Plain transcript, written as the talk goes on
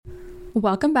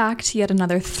Welcome back to yet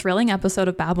another thrilling episode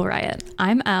of Babble Riot.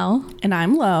 I'm Elle. And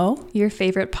I'm Lo. Your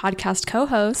favorite podcast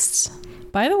co-hosts.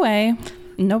 By the way,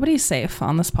 nobody's safe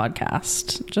on this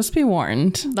podcast. Just be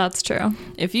warned. That's true.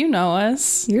 If you know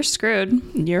us, you're screwed.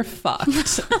 You're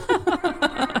fucked.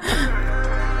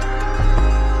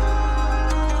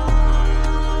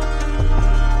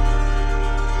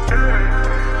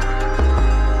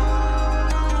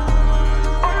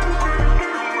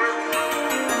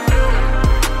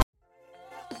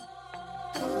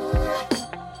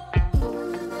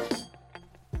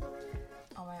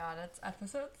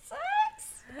 Episode 6.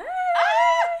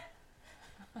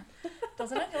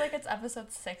 Doesn't it feel like it's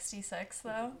episode 66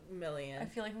 though? Million. I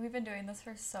feel like we've been doing this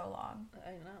for so long.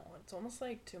 I know. It's almost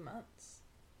like 2 months.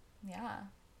 Yeah.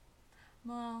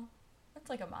 Well, it's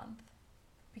like a month.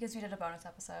 Because we did a bonus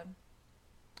episode.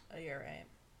 Oh, you're right.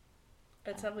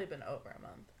 It's definitely been over a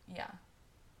month. Yeah.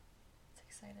 It's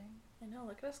exciting. I know.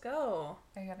 Look at us go.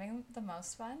 Are you having the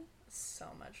most fun? So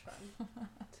much fun.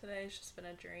 Today's just been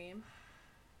a dream.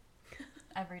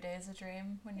 Every day is a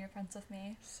dream when you're friends with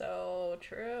me. So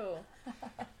true.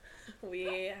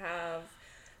 We have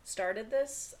started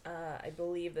this. I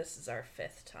believe this is our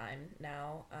 5th time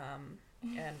now.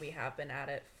 And we have been at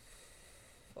it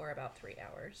for about 3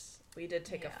 hours. We did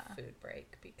take a food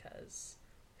break because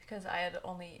I had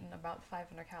only eaten about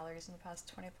 500 calories in the past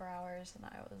 24 hours and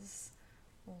I was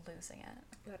losing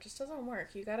it. That just doesn't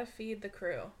work. You gotta feed the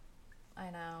crew. I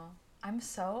know.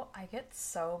 I get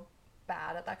so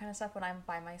bad at that kind of stuff when I'm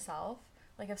by myself.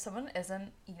 Like if someone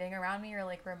isn't eating around me or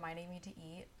like reminding me to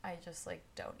eat, I just like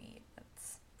don't eat.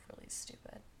 It's really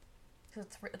stupid because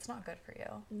it's not good for you.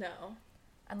 No.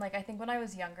 And like I think when I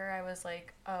was younger I was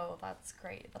like, oh, that's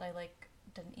great that I like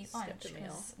didn't eat lunch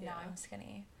because now I'm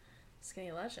skinny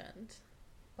legend,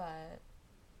 but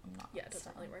I'm not. Yeah, it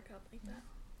doesn't really work out like that.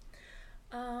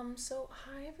 So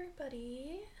hi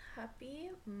everybody, happy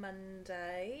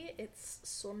Monday. It's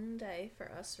Sunday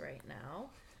for us right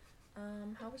now.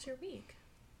 How was your week?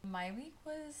 My week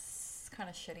was kind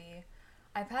of shitty.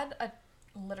 I've had a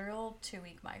literal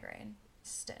 2-week migraine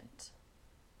stint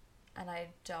and I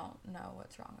don't know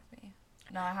what's wrong with me.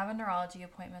 No, I have a neurology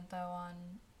appointment though on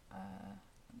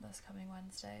this coming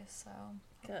Wednesday, so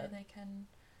hopefully they can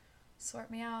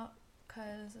sort me out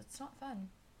because it's not fun.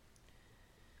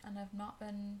 And I've not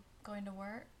been going to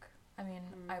work. I mean,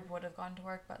 I would have gone to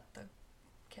work, but the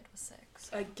kid was sick.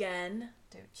 So. Again?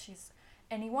 Dude,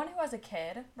 anyone who has a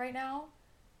kid right now,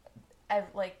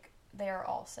 they are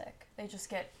all sick. They just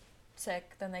get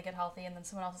sick, then they get healthy, and then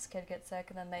someone else's kid gets sick,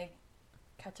 and then they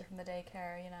catch it from the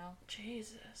daycare, you know?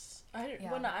 Jesus.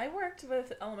 When I worked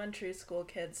with elementary school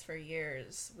kids for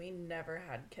years, we never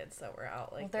had kids that were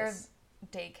out like this.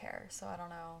 They're daycare, so I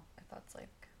don't know if that's, like,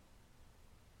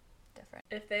 different.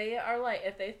 If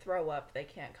they throw up, they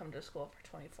can't come to school for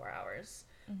 24 hours.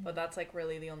 Mm-hmm. But that's like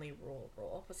really the only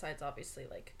rule besides obviously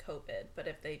like COVID. But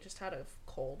if they just had a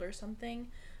cold or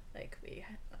something, like we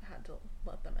had to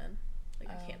let them in.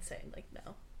 Like you can't say like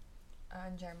no.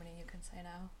 In Germany you can say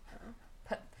no.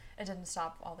 But it didn't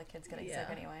stop all the kids getting sick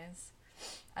anyways.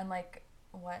 And like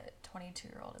what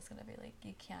 22-year-old is gonna be like,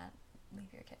 you can't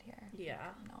leave your kid here. Yeah.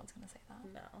 Like, no one's gonna say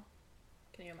that. No.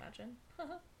 Can you imagine?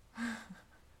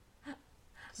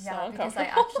 Yeah, because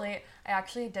I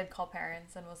actually did call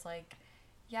parents and was like,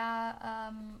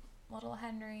 yeah, little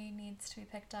Henry needs to be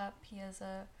picked up. He has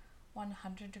a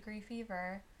 100-degree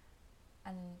fever.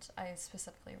 And I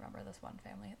specifically remember this one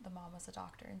family, the mom was a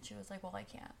doctor, and she was like, well, I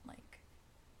can't, like,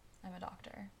 I'm a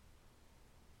doctor.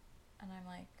 And I'm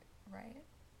like, right.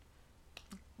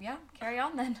 Yeah, carry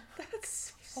on then.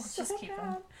 That's we'll so just keep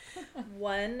bad.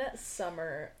 One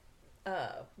summer,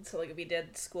 so like we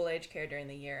did school age care during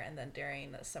the year, and then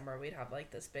during the summer we'd have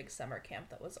like this big summer camp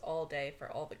that was all day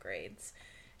for all the grades.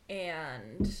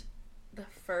 And the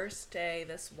first day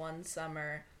this one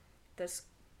summer, this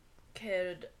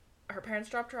kid, her parents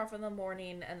dropped her off in the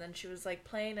morning, and then she was like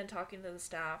playing and talking to the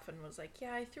staff and was like,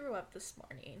 yeah, I threw up this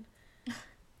morning.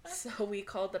 So we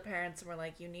called the parents and we're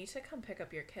like, you need to come pick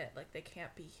up your kid, like they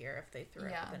can't be here if they threw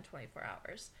up within 24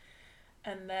 hours.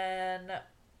 And then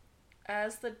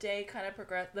as the day kind of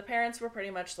progressed, the parents were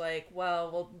pretty much like, well,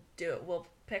 we'll do it. We'll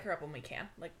pick her up when we can.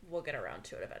 Like, we'll get around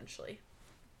to it eventually.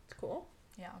 It's cool.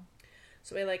 Yeah.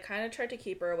 So we, like, kind of tried to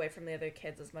keep her away from the other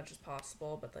kids as much as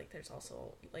possible. But, like, there's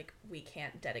also, like, we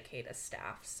can't dedicate a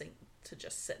staff to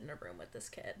just sit in a room with this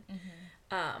kid.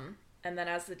 Mm-hmm. And then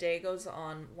as the day goes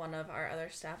on, one of our other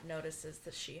staff notices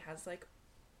that she has, like,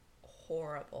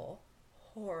 horrible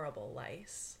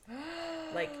lice.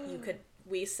 Like,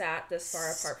 we sat this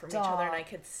far apart from each other and I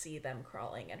could see them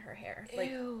crawling in her hair. Like,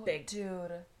 ew, big.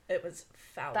 Dude. It was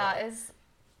foul. That is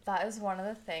That is one of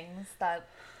the things that,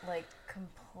 like,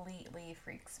 completely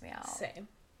freaks me out. Same.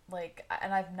 Like,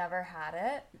 and I've never had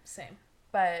it. Same.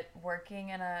 But working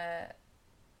in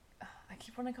I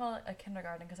keep wanting to call it a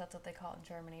kindergarten because that's what they call it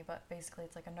in Germany, but basically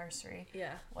it's like a nursery.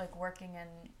 Yeah. Like, working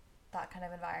in that kind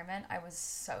of environment, I was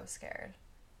so scared.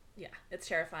 Yeah, it's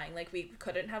terrifying. Like, we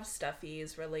couldn't have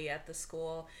stuffies really at the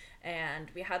school, and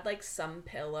we had like some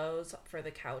pillows for the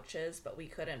couches, but we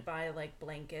couldn't buy like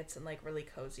blankets and like really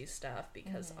cozy stuff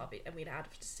because and we'd have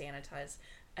to sanitize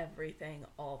everything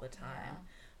all the time. Yeah.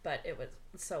 But it was,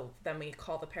 so then we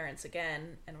call the parents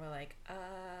again and we're like,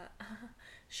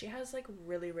 she has like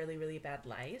really, really, really bad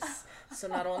lice. So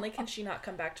not only can she not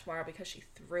come back tomorrow because she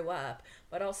threw up,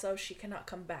 but also she cannot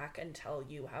come back until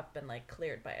you have been like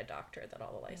cleared by a doctor that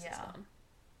all the lice is gone.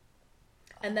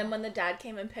 And then when the dad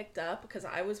came and picked up, because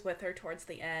I was with her towards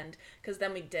the end, because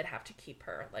then we did have to keep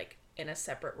her like in a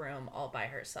separate room all by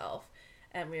herself,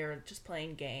 and we were just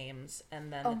playing games,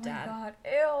 and then the dad, oh my god,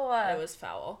 ew, it was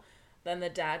foul. Then the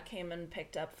dad came and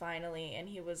picked up finally, and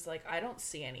he was like, I don't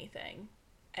see anything.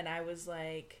 And I was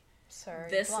like, sir,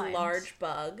 this large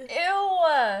bug,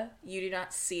 ew, you do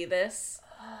not see this?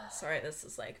 Sorry, this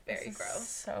is like very this is gross.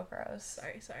 So gross.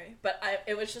 Sorry. But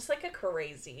it was just like a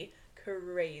crazy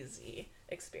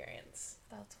experience.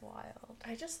 That's wild.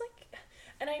 I just like,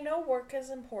 and I know work is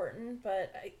important,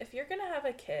 but if you're gonna have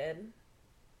a kid,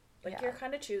 like, you're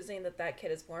kind of choosing that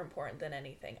kid is more important than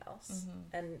anything else,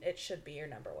 and it should be your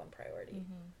number one priority.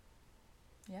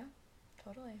 Yeah,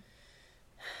 totally.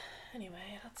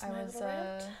 Anyway, that's I my was little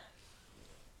rant.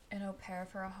 an au pair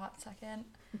for a hot second,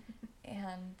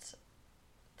 and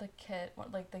the kid,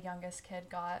 like the youngest kid,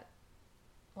 got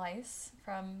lice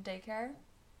from daycare,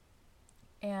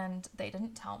 and they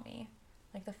didn't tell me.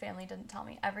 Like, the family didn't tell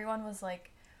me. Everyone was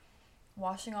like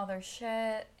washing all their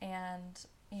shit and,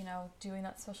 you know, doing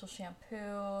that special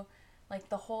shampoo, like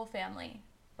the whole family,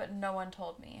 but no one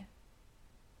told me.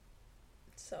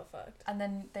 So fucked. And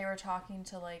then they were talking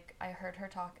to, like, I heard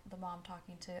the mom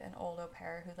talking to an old au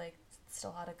pair who, like,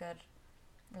 still had a good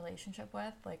relationship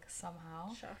with, like,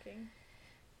 somehow. Shocking.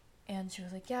 And she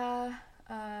was like, yeah,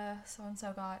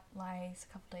 so-and-so got lice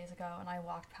a couple days ago. And I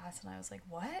walked past and I was like,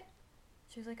 what?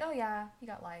 She was like, oh yeah, he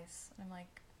got lice. And I'm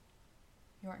like,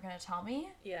 you weren't going to tell me?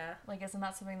 Yeah. Like, isn't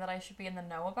that something that I should be in the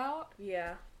know about?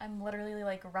 Yeah. I'm literally,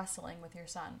 like, wrestling with your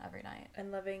son every night.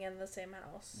 And living in the same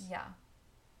house. Yeah.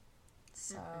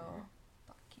 So,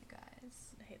 fuck you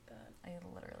guys. I hate that. I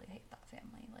literally hate that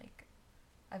family. Like,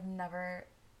 I've never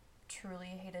truly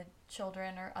hated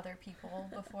children or other people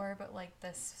before, but, like,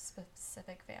 this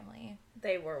specific family.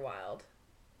 They were wild.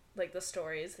 Like, the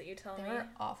stories that you tell me. They were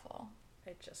awful.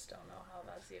 I just don't know how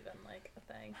that's even, like, a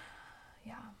thing.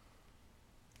 Yeah.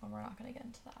 Well, we're not going to get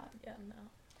into that. Yeah, no.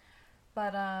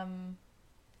 But,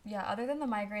 yeah, other than the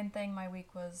migraine thing, my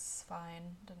week was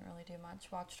fine. Didn't really do much.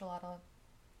 Watched a lot of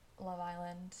Love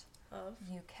Island. Love.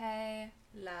 UK.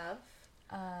 Love.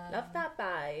 Love that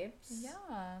vibes.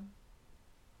 Yeah.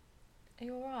 Are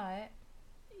you alright?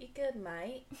 You good,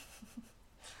 mate?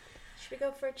 Should we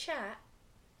go for a chat?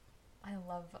 I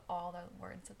love all the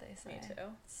words that they say. Me too.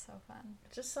 It's so fun.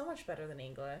 It's just so much better than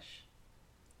English.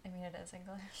 I mean, it is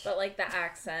English. But, like, the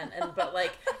accent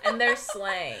and their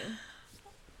slang.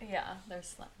 Yeah, there's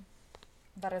slang.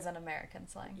 Better than American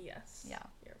slang. Yes. Yeah.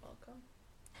 You're welcome.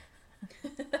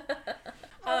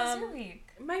 How was your week?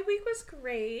 My week was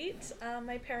great.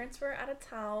 My parents were out of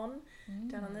town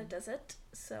down in the desert,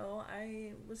 so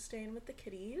I was staying with the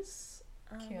kitties,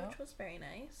 which was very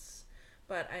nice.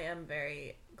 But I am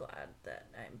very glad that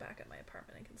I'm back at my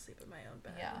apartment and can sleep in my own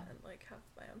bed and, like, have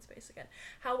my own space again.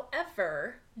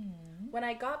 However, when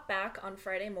I got back on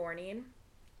Friday morning,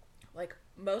 like,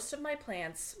 most of my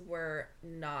plants were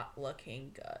not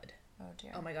looking good. Oh,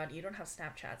 dear. Oh, my God. You don't have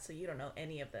Snapchat, so you don't know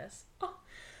any of this. Oh.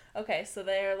 Okay, so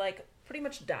they're, like, pretty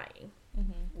much dying,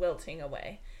 wilting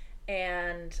away.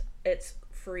 And it's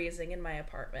freezing in my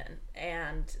apartment.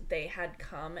 And they had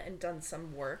come and done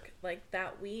some work, like,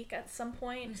 that week at some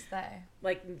point. Who's they?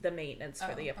 Like, the maintenance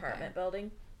for the apartment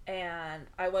building. And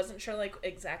I wasn't sure, like,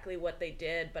 exactly what they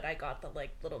did, but I got the,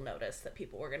 like, little notice that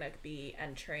people were going to be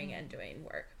entering and doing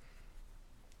work.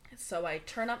 So I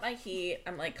turn up my heat.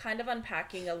 I'm, like, kind of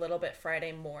unpacking a little bit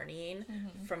Friday morning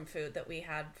from food that we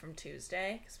had from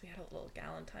Tuesday, because we had a little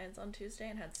Galentine's on Tuesday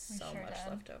and had so much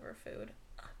leftover food.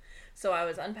 So I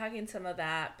was unpacking some of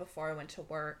that before I went to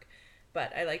work,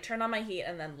 but I, like, turned on my heat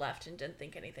and then left and didn't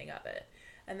think anything of it.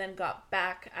 And then got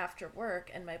back after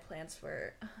work, and my plants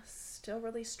were still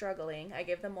really struggling. I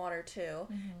gave them water, too,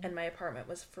 and my apartment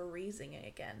was freezing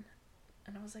again.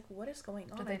 And I was like, what is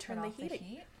going on? Did they turn off the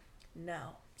heat?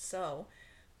 No. So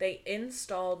they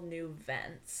installed new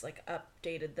vents, like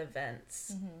updated the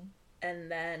vents. Mm-hmm.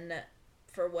 And then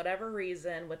for whatever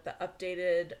reason with the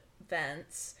updated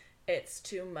vents, it's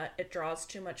too much, it draws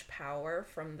too much power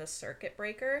from the circuit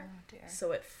breaker. Oh, dear.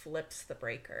 So it flips the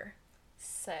breaker.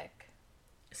 Sick.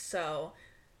 So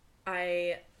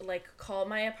I like call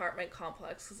my apartment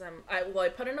complex because I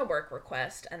put in a work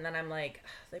request, and then I'm like,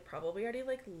 they probably already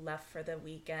like left for the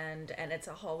weekend, and it's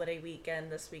a holiday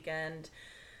weekend this weekend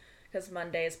because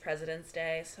Monday is President's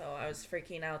Day. So I was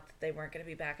freaking out that they weren't going to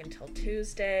be back until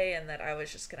Tuesday and that I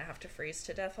was just going to have to freeze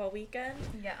to death all weekend.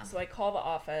 Yeah. So I call the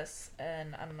office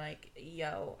and I'm like,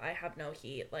 yo, I have no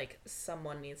heat. Like,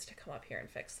 someone needs to come up here and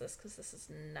fix this because this is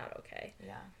not okay.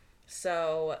 Yeah.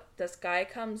 So this guy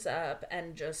comes up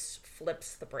and just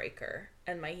flips the breaker,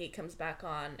 and my heat comes back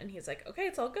on, and he's like, okay,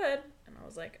 it's all good. And I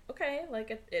was like, okay,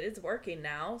 like it is working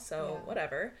now, so Yeah.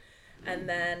 whatever. And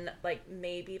then like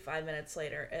maybe 5 minutes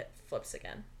later, it flips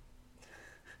again.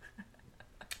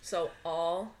 So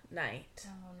all night,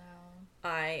 Oh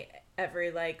no.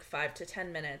 every like 5 to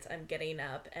 10 minutes, I'm getting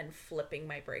up and flipping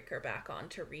my breaker back on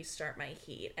to restart my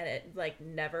heat. And it like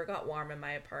never got warm in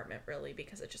my apartment really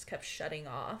because it just kept shutting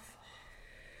off.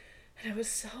 And it was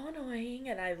so annoying,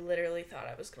 and I literally thought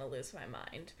I was going to lose my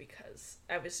mind because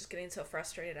I was just getting so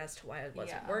frustrated as to why it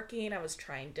wasn't working. I was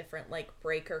trying different like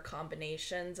breaker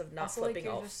combinations of not Also, flipping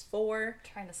like, all four.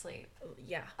 Trying to sleep.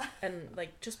 Yeah, and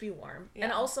like just be warm. Yeah.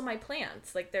 And also my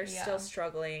plants, like they're Yeah. still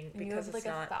struggling You because have it's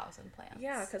like not 1,000 plants.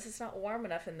 Yeah, because it's not warm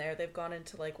enough in there. They've gone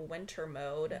into like winter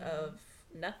mode of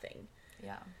nothing.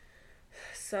 Yeah.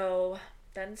 So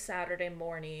then Saturday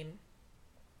morning,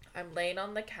 I'm laying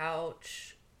on the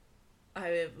couch.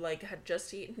 I like had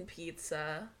just eaten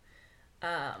pizza.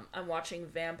 I'm watching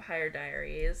Vampire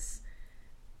Diaries,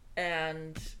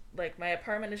 and like my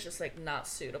apartment is just like not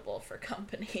suitable for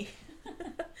company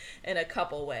in a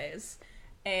couple ways.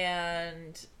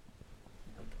 And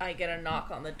I get a knock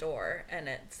on the door, and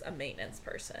it's a maintenance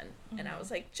person. And I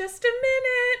was like, just a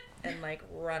minute, and like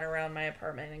run around my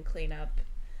apartment and clean up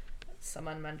some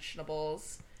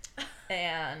unmentionables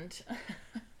and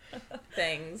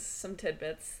things, some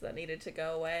tidbits that needed to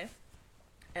go away,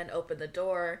 and open the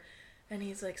door. And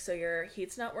he's like, so your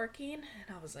heat's not working?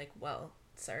 And I was like, well,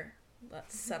 sir,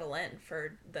 let's settle in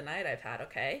for the night I've had,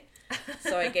 okay?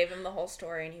 So I gave him the whole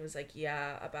story, and he was like,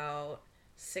 yeah, about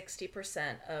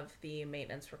 60% of the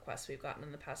maintenance requests we've gotten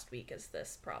in the past week is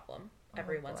this problem.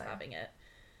 Everyone's boy. having it.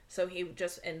 So he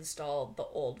just installed the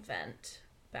old vent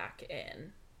back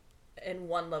in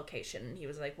one location. He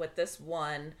was like, with this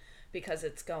one, because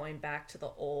it's going back to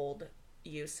the old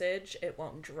usage, it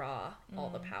won't draw all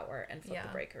the power and flip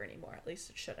the breaker anymore. At least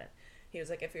it shouldn't. He was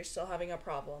like, if you're still having a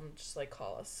problem, just like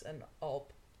call us and I'll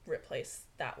replace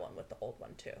that one with the old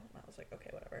one too. And I was like,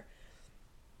 okay, whatever.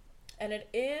 And it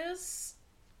is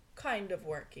kind of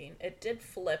working. It did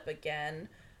flip again,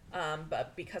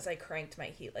 but because I cranked my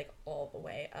heat like all the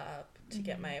way up to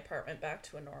get my apartment back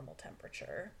to a normal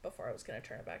temperature before I was going to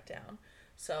turn it back down.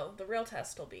 So the real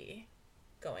test will be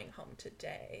going home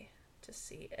today to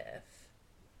see if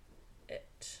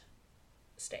it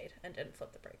stayed and didn't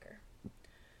flip the breaker.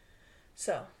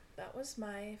 So that was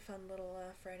my fun little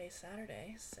Friday,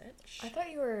 Saturday sitch. I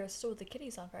thought you were still with the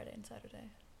kitties on Friday and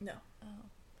Saturday. No.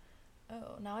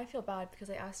 Oh, now I feel bad because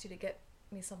I asked you to get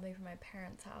me something from my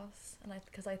parents' house, and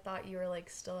because I thought you were like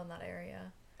still in that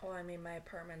area. Oh, I mean, my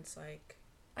apartment's like...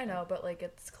 I know, but like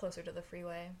it's closer to the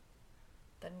freeway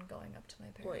than going up to my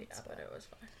parents. Well, yeah, but it was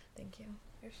fine. Thank you.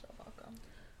 You're so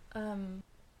welcome.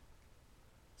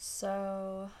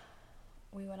 So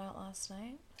we went out last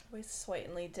night. We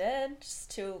certainly did.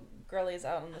 Just two girlies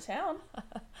out in the town.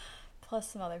 Plus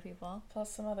some other people.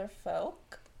 Plus some other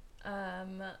folk.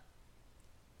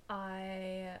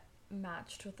 I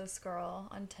matched with this girl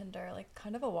on Tinder like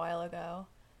kind of a while ago,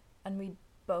 and we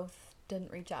both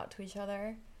didn't reach out to each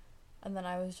other. And then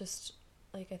I was just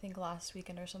like, I think last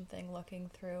weekend or something, looking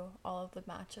through all of the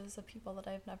matches of people that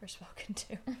I've never spoken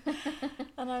to.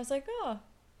 And I was like, oh,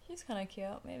 she's kind of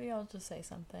cute. Maybe I'll just say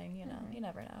something, you know, you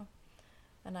never know.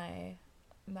 And I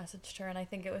messaged her, and I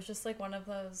think it was just like one of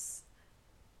those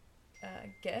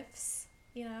gifs,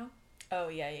 you know? Oh,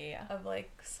 yeah. Of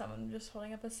like someone just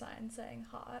holding up a sign saying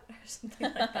hot or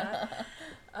something like that.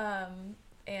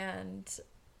 And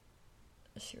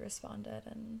she responded,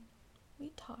 and we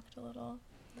talked a little.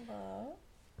 Hello.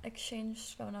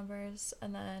 Exchanged phone numbers,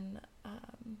 and then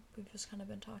we've just kind of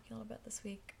been talking a little bit this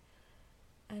week.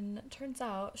 And it turns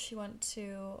out she went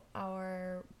to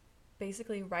our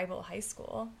basically rival high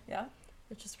school. Yeah.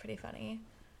 Which is pretty funny.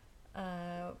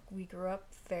 We grew up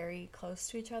very close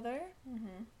to each other.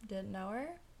 Mm-hmm. Didn't know her.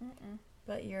 Mm-mm.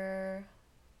 But you're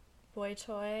boy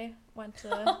toy went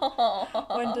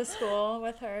to school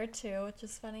with her too, which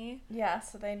is funny. Yeah,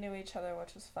 so they knew each other,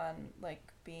 which was fun, like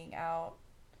being out.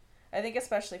 I think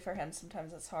especially for him,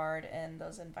 sometimes it's hard in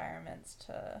those environments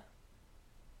to,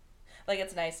 like,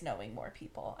 it's nice knowing more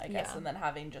people, I guess, Yeah. and then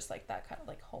having just like that kind of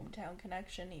like hometown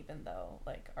connection, even though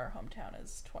like our hometown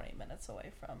is 20 minutes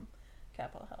away from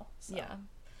Capitol Hill. So. Yeah.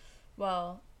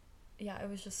 Well, yeah, it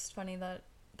was just funny that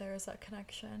there was that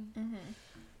connection. Mm-hmm.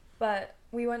 But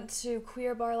we went to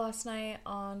Queer Bar last night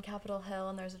on Capitol Hill,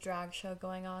 and there's a drag show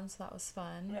going on, so that was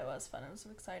fun. It was fun. It was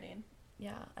exciting.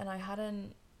 Yeah, and I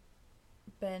hadn't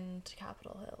been to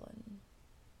Capitol Hill in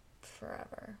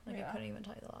forever. Like, Yeah. I couldn't even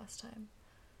tell you the last time.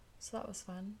 So that was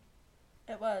fun.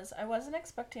 It was. I wasn't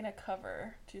expecting a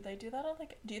cover. Do they do that on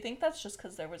like? Do you think that's just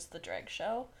because there was the drag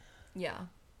show, Yeah.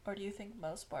 or do you think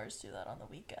most bars do that on the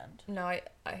weekend? No,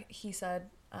 he said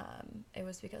it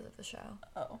was because of the show.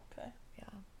 Oh, okay.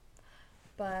 Yeah.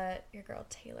 But your girl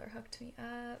Taylor hooked me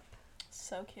up.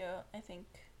 So cute. I think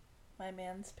my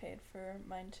man's paid for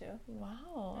mine too.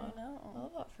 Wow. I know. I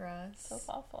love that for us. So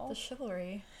thoughtful. The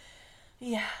chivalry.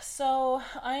 Yeah, so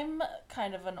I'm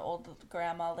kind of an old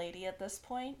grandma lady at this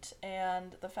point,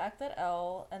 and the fact that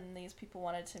Elle and these people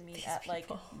wanted to meet at like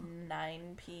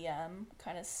 9 p.m.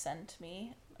 kind of sent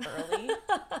me early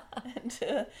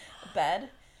into bed.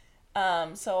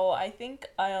 So I think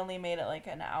I only made it like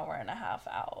an hour and a half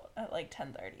out at like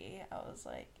 10:30. I was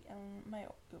like, my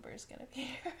Uber's gonna be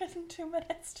here in 2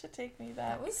 minutes to take me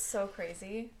back. That was so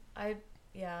crazy.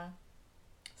 Yeah.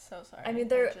 So sorry. I mean,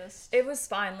 it was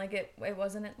fine. Like, it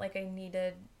wasn't like I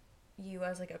needed you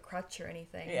as like a crutch or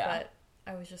anything. Yeah. But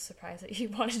I was just surprised that you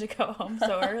wanted to go home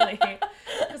so early.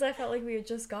 Because I felt like we had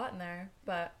just gotten there.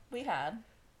 But we had,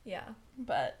 yeah.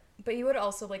 but you would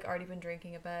also like already been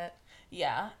drinking a bit.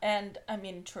 yeah, and I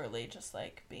mean, truly, just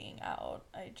like being out,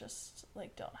 I just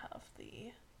like don't have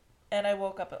the. And I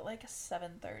woke up at like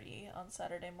 7:30 on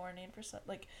Saturday morning for some,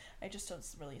 like, I just don't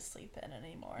really sleep in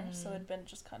anymore. So it'd been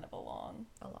just kind of a long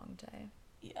day.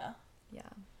 Yeah. Yeah,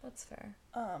 that's fair.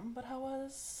 But how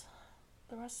was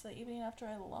the rest of the evening after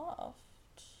I left?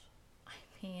 I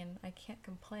mean, I can't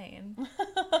complain.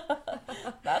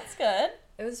 That's good.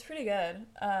 It was pretty good.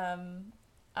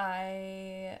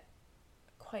 I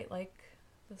quite like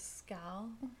this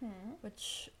gal,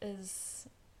 which is,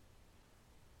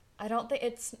 I don't think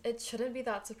it shouldn't be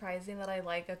that surprising that I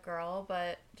like a girl,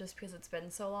 but just because it's been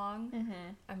so long,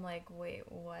 I'm like, wait,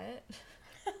 what?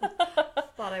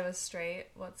 Thought I was straight.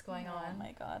 What's going on? Oh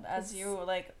my god. As you,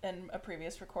 like, in a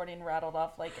previous recording, rattled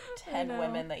off, like, 10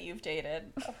 women that you've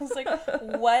dated. I was like,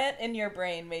 what in your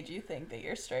brain made you think that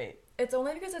you're straight? It's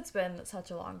only because it's been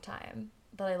such a long time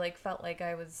that I, like, felt like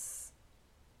I was,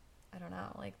 I don't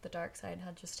know, like, the dark side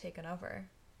had just taken over.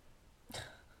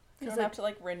 You don't have to,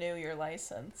 like, renew your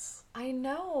license. I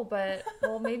know, but,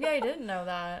 well, maybe I didn't know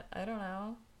that. I don't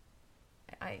know.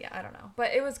 I don't know.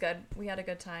 But it was good. We had a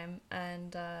good time.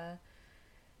 And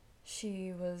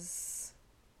she was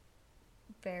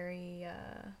very...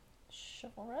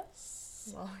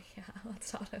 chivalrous? Well, yeah,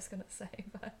 that's not what I was going to say,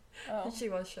 but Oh. she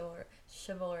was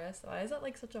chivalrous. Why is that,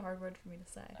 like, such a hard word for me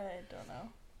to say? I don't know.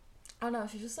 I don't know.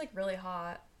 She's just, like, really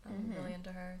hot. I'm really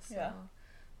into her, so Yeah.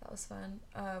 that was fun.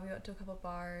 We went to a couple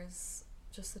bars,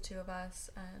 just the two of us,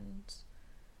 and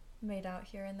made out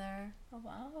here and there. Oh,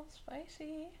 wow,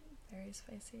 spicy. Very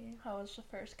spicy. How was the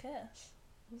first kiss?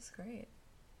 It was great.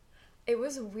 It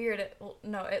was weird.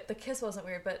 The kiss wasn't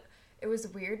weird, but it was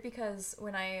weird because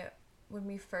when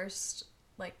we first,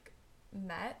 like,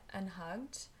 met and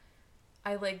hugged,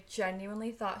 I, like,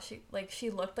 genuinely thought she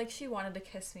looked like she wanted to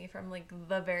kiss me from, like,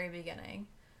 the very beginning.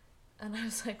 And I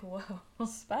was like, whoa.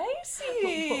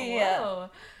 Spicy! Whoa.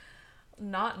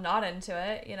 Not into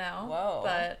it, you know? Whoa.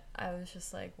 But I was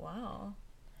just like, wow.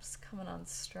 Just coming on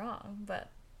strong.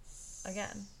 But,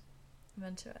 again, I'm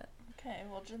into it. Okay,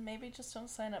 well, maybe just don't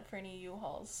sign up for any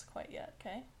U-Hauls quite yet,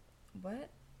 okay? What?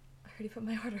 I already put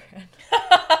my order in.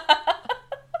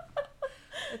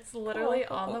 It's literally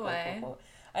on the way. Cool.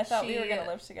 I thought we were going to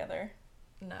live together.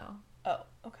 No. Oh,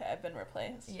 okay, I've been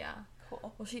replaced. Yeah.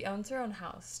 Cool. Well, she owns her own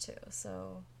house, too,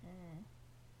 so...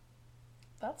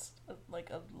 That's, like,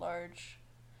 a large...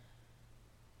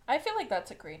 I feel like that's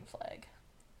a green flag.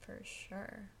 For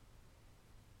sure.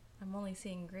 I'm only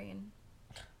seeing green.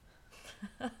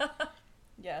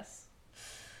 Yes.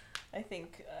 I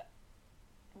think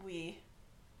we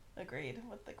agreed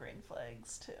with the green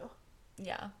flags, too.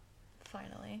 Yeah.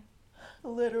 Finally.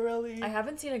 Literally. I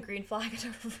haven't seen a green flag in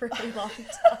a really long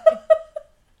time.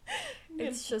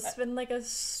 It's just been like a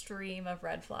stream of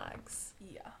red flags.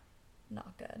 Yeah.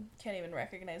 Not good. Can't even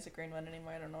recognize a green one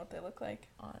anymore. I don't know what they look like.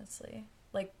 Honestly.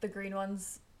 Like, the green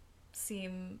ones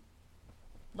seem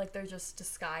like they're just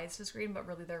disguised as green, but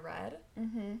really they're red.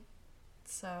 Mm-hmm.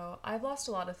 So I've lost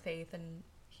a lot of faith in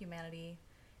humanity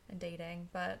and dating,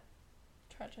 but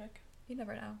Tragic. you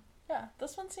never know. Yeah,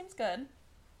 this one seems good.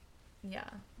 Yeah,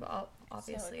 but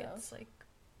obviously it it's like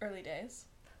Early days.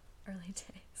 early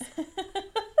days.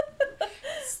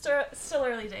 Still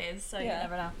early days, so you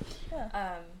never know.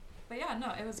 Yeah. But yeah,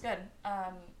 no, it was good.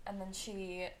 And then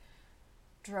she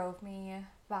drove me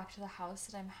back to the house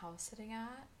that I'm house sitting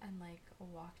at and like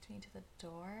walked me to the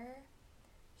door.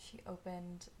 She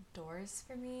opened doors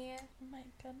for me. Oh my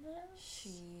goodness.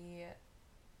 She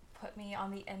put me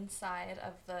on the inside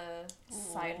of the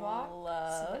sidewalk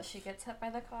so that she gets hit by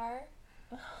the car.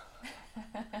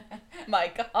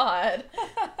 My God.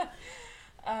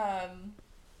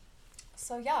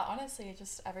 So yeah, honestly,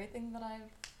 just everything that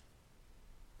I've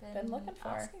Been looking for.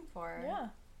 asking for. Yeah.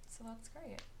 So that's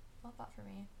great. Love that for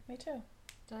me. Me too.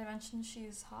 Did I mention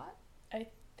she's hot? I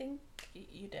think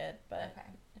you did, but Okay.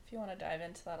 if you want to dive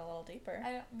into that a little deeper.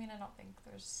 I don't think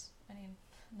there's any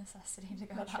necessity to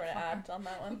go Much that more to far. add on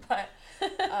that one. But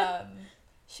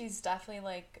she's definitely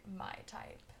like my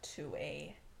type. To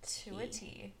a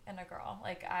T in a girl.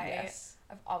 Like Yes.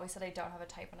 I've always said I don't have a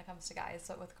type when it comes to guys,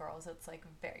 but with girls it's like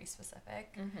very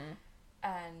specific. Mm-hmm.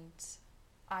 And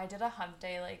I did a hump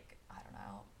day like, I don't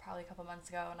know, probably a couple months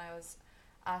ago, and I was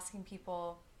asking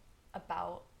people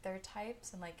about their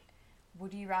types and like,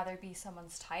 would you rather be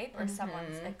someone's type or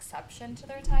someone's exception to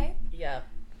their type? Yep.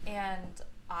 And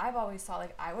I've always thought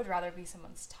like I would rather be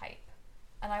someone's type.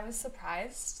 And I was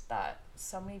surprised that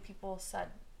so many people said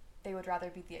they would rather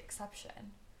be the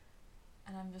exception.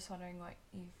 And I'm just wondering what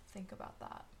you think about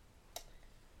that.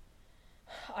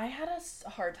 I had a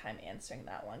hard time answering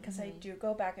that one because I do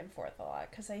go back and forth a lot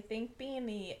because I think being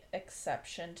the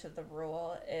exception to the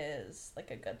rule is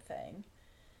like a good thing.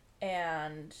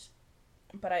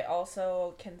 But I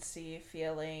also can see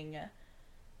feeling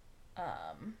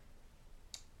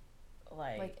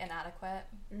like inadequate.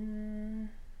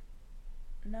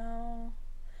 No.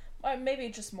 Or maybe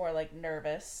just more like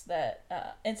nervous that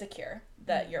insecure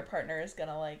that your partner is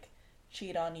gonna like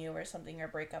cheat on you or something or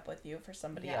break up with you for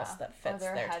somebody else that fits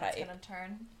or their head's type. gonna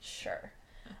turn. Sure.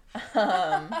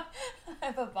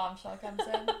 If a bombshell comes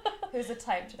in, who's a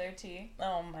type to their T?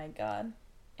 Oh my God.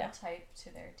 A type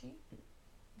to their T?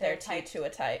 Their T to a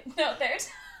type. No,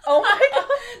 Oh my God.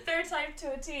 their type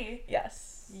to a T.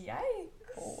 Yes.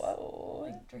 Yikes. Whoa.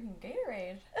 Like drinking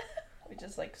Gatorade. We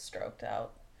just like stroked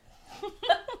out.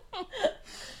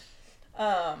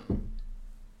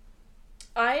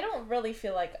 I don't really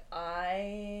feel like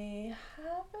I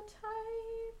have a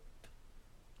type.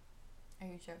 Are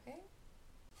you joking?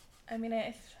 I mean,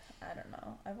 I don't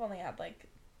know. I've only had like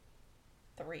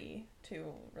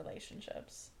two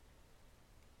relationships.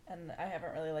 And I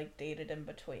haven't really like dated in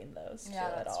between those two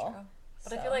at all. True.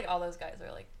 But I feel like all those guys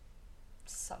are like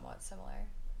somewhat similar.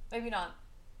 Maybe not.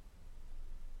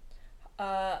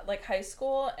 Like high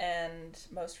school and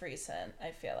most recent,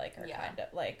 I feel like are kind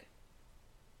of like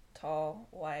tall,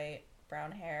 white,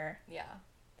 brown hair. Yeah.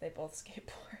 They both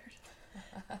skateboard.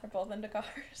 They're both into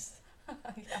cars.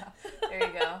 Yeah. There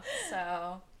you go.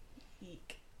 So.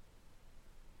 Eek.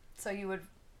 So you would.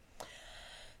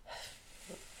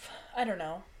 I don't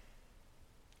know.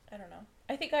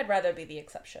 I think I'd rather be the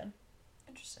exception.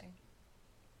 Interesting.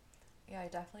 Yeah, I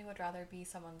definitely would rather be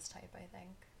someone's type, I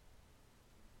think.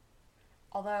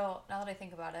 Although, now that I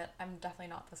think about it, I'm definitely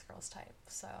not this girl's type,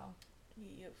 so...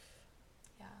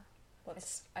 Yeah.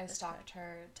 I stalked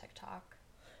her TikTok,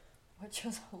 which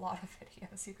was a lot of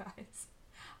videos, you guys.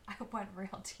 I went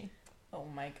real deep. Oh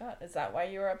my God. Is that why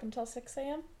you were up until 6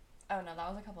 a.m.? Oh no, that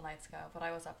was a couple nights ago, but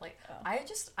I was up late. Oh.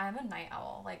 I'm a night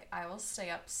owl. Like, I will stay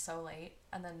up so late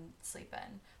and then sleep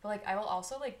in. But, like, I will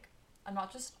also, like, I'm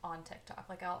not just on TikTok.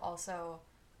 Like, I'll also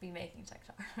be making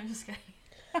TikTok. I'm just kidding.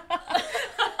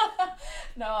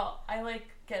 No, I, like,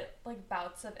 get, like,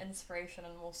 bouts of inspiration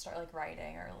and we'll start, like,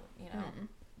 writing or, you know,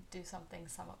 do something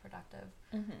somewhat productive.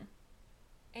 Mm-hmm.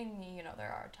 And, you know, there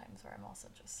are times where I'm also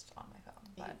just on my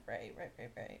phone. But Right.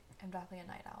 I'm definitely a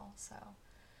night owl, so...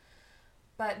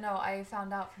 But no, I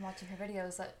found out from watching her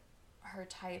videos that her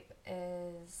type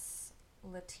is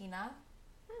Latina.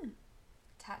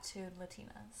 Tattooed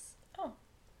Latinas. Oh.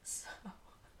 So.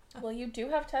 Well, you do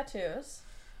have tattoos.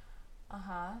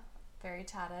 Uh-huh. Very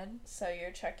tatted. So you're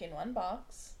checking one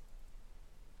box.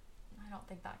 I don't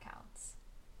think that counts.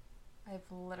 I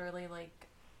have literally like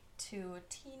 2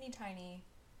 teeny tiny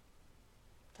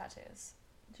tattoos.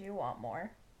 Do you want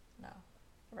more? No.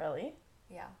 Really?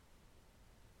 Yeah.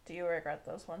 Do you regret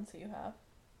those ones that you have?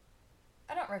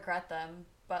 I don't regret them,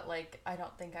 but like I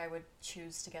don't think I would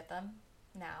choose to get them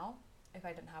now. if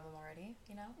I didn't have them already,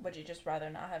 you know? Would you just rather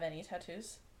not have any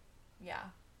tattoos? Yeah.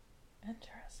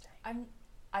 Interesting.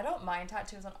 I don't mind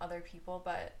tattoos on other people,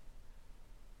 but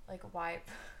like why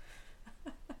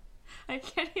I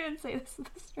can't even say this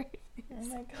with a straight face. Oh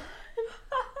my god.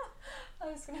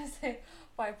 I was gonna say,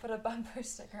 why put a bumper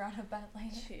sticker on a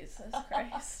Bentley? Jesus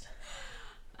Christ.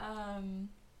 I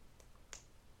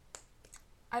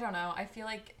don't know. I feel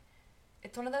like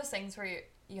it's one of those things where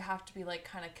you have to be like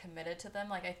kind of committed to them.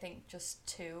 Like I think just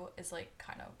 2 is like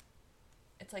kind of,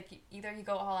 it's like either you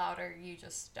go all out or you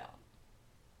just don't.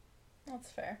 That's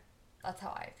fair. That's how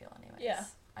I feel anyways. Yeah.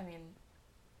 I mean,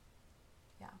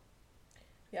 yeah.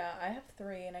 Yeah, I have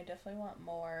 3 and I definitely want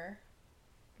more.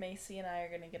 Macy and I are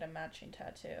going to get a matching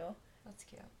tattoo. That's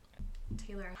cute.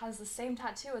 Taylor has the same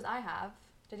tattoo as I have.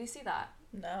 Did you see that?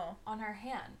 No. On her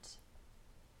hand.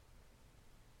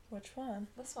 Which one?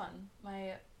 This one.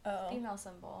 My female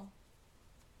symbol.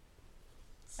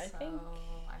 I think...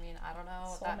 I mean, I don't know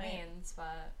what that means,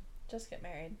 but... Just get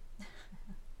married.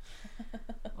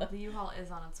 Well, the U-Haul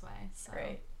is on its way, so...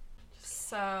 Great.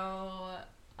 So,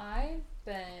 I've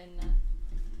been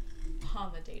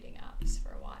on the dating apps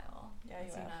for a while. Yeah,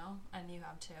 you know, and you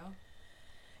have too.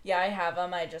 Yeah, I have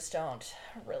them. I just don't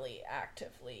really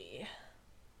actively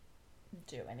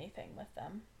do anything with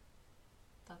them.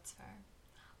 That's fair.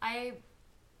 I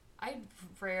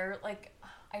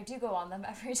do go on them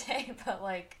every day, but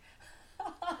like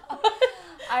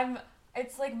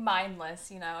it's like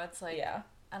mindless, you know. It's like, yeah.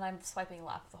 And I'm swiping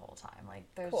left the whole time. Like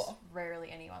there's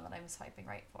rarely anyone that I'm swiping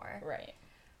right for. Right.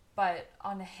 But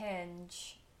on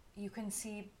Hinge, you can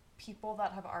see people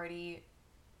that have already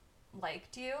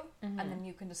liked you, and then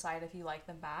you can decide if you like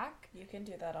them back. You can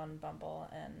do that on Bumble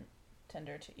and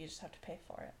Tinder too. You just have to pay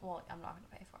for it. Well, I'm not going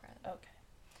to pay for it. Okay.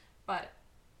 But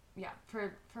yeah,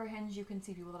 for Hinge, you can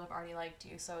see people that have already liked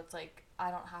you, so it's like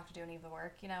I don't have to do any of the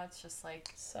work, you know. It's just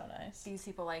like, so nice. These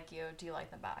people like you. Do you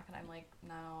like them back? And I'm like,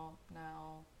 no.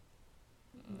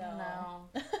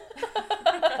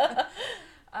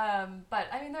 But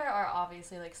I mean, there are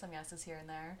obviously like some yeses here and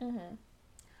there. Mm-hmm.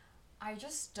 I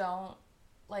just don't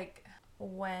like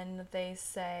when they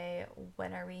say,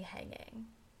 "When are we hanging?"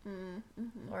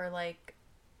 Mm-hmm. Or like,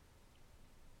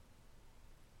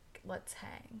 "Let's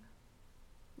hang."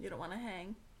 You don't want to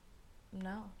hang?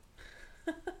 No.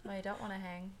 I don't want to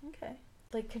hang. Okay.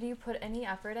 Like, could you put any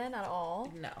effort in at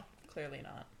all? No, clearly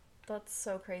not. That's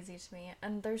so crazy to me.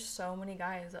 And there's so many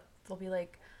guys that they'll be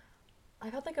like,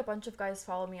 I've had like a bunch of guys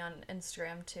follow me on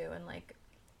Instagram too, and like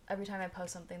every time I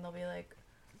post something, they'll be like,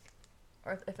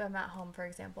 or if I'm at home, for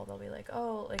example, they'll be like,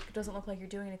 oh, like it doesn't look like you're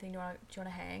doing anything. Do you want to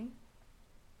hang?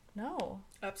 No.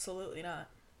 Absolutely not.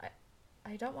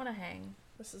 I don't want to hang.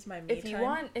 This is my me time.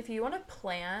 If you want to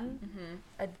plan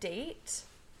a date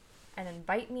and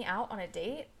invite me out on a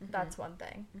date, that's one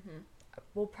thing.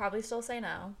 We'll probably still say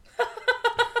no.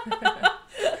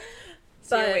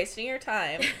 So you're wasting your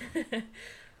time.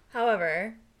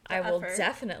 However, I will effort.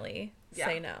 definitely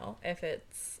say no if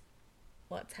it's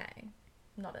let's hang.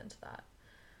 I'm not into that.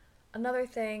 Another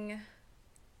thing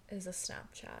is a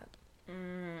Snapchat.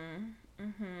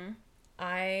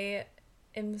 I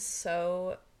am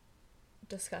so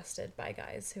disgusted by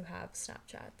guys who have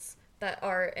Snapchats that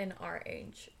are in our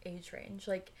age range.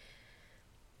 Like,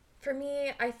 for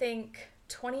me, I think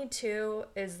 22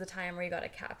 is the time where you gotta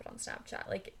cap it on Snapchat.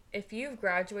 Like, if you've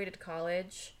graduated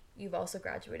college, you've also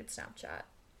graduated Snapchat.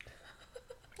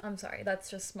 I'm sorry, that's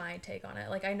just my take on it.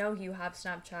 Like, I know you have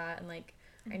Snapchat, and like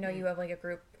I know you have like a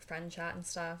group friend chat and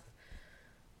stuff,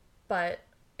 but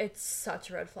it's such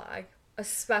a red flag,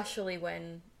 especially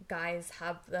when guys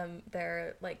have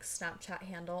their like Snapchat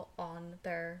handle on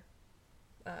their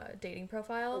dating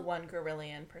profile.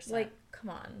 1,000,000,000%. Like, come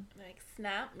on. Like,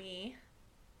 snap me.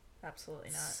 Absolutely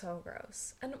not. So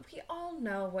gross. And we all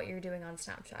know what you're doing on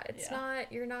Snapchat. It's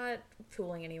not, you're not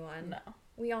fooling anyone. No.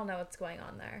 We all know what's going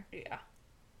on there. Yeah.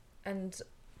 And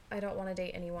I don't want to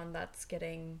date anyone that's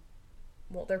getting,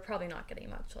 well, they're probably not getting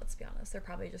much, let's be honest. They're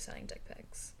probably just sending dick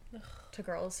pics to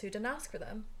girls who didn't ask for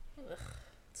them. Ugh.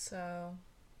 So,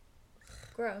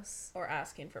 gross. Or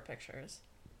asking for pictures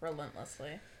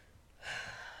relentlessly.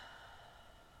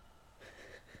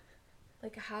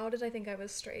 Like, how did I think I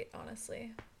was straight,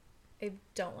 honestly? I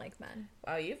don't like men.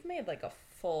 Wow, you've made like a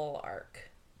full arc.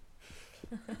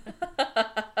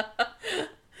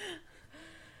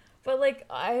 But like,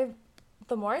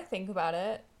 the more I think about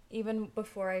it, even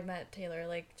before I met Taylor,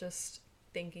 like just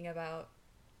thinking about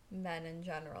men in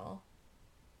general.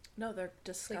 No, they're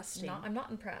disgusting. Like, I'm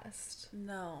not impressed.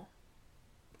 No.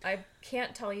 I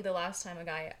can't tell you the last time a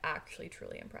guy actually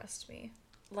truly impressed me.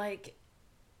 Like,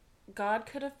 God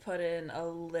could have put in a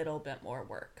little bit more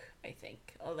work, I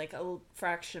think. Like a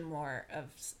fraction more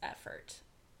of effort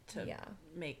to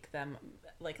make them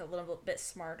like a little bit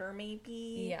smarter,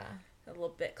 maybe. Yeah. A little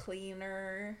bit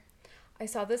cleaner. I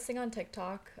saw this thing on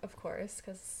TikTok, of course,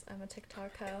 because I'm a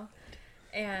TikTok hoe.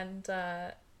 And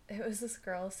it was this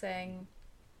girl saying,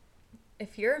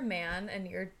 if you're a man and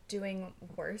you're doing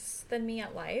worse than me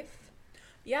at life.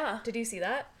 Yeah. Did you see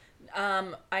that?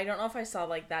 I don't know if I saw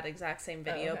like that exact same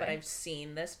video, but okay. I've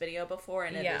seen this video before,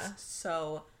 and it is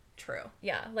so true.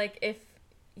 Yeah, like if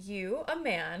you, a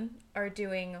man, are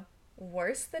doing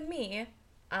worse than me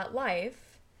at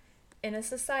life in a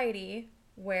society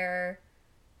where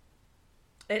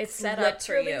it's set up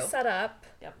for you, set up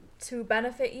to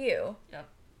benefit you. Yep.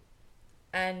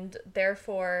 And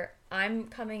therefore, I'm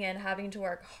coming in having to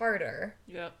work harder.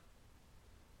 Yep.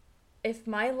 If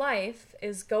my life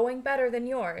is going better than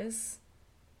yours,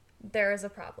 there is a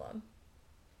problem.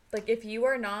 Like, if you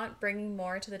are not bringing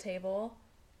more to the table,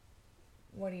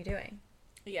 what are you doing?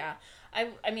 Yeah.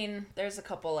 I mean, there's a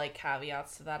couple, like,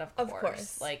 caveats to that, of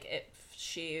course. Like, if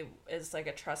she is, like,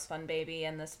 a trust fund baby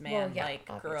and this man,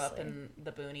 grew up in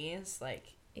the boonies, like...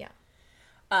 Yeah.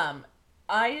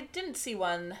 I didn't see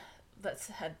one that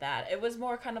said that. It was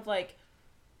more kind of like,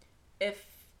 if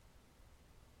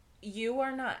you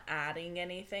are not adding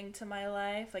anything to my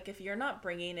life, like, if you're not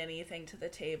bringing anything to the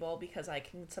table because I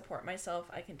can support myself,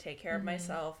 I can take care of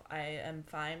myself, I am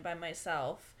fine by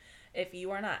myself... If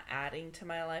you are not adding to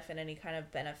my life in any kind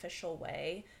of beneficial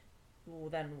way,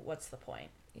 then what's the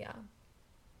point? Yeah,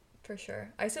 for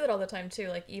sure. I say that all the time too.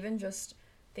 Like, even just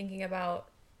thinking about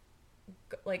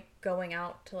like going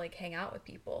out to like hang out with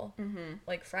people,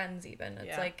 like friends even.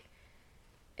 It's like,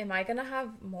 am I gonna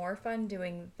have more fun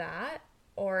doing that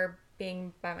or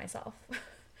being by myself?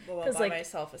 Well, by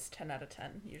myself is 10 out of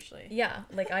 10 usually. Yeah,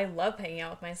 like I love hanging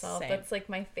out with myself. Same. That's like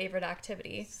my favorite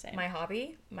activity. Same. My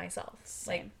hobby, myself.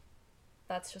 Same. Like,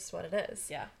 that's just what it is.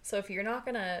 Yeah. So if you're not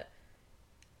gonna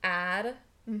add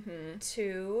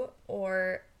to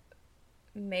or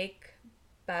make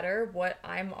better what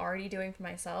I'm already doing for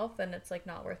myself, then it's like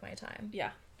not worth my time.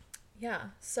 Yeah. Yeah.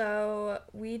 So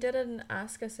we did an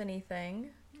Ask Us Anything.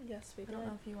 Yes, we did. I don't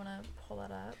know if you want to pull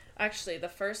that up. Actually, the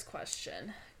first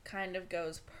question kind of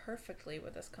goes perfectly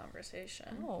with this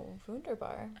conversation. Oh,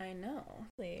 wunderbar. I know.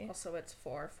 Really? Also, it's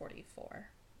 4:44.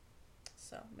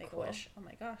 So make Cool. a wish. Oh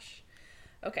my gosh.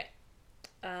 Okay.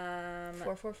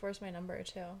 444 is my number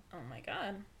too. Oh my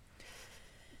god.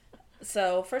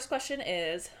 So, first question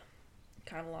is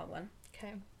kind of a long one.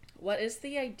 Okay. What is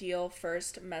the ideal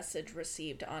first message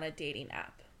received on a dating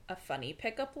app? A funny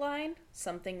pickup line?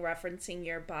 Something referencing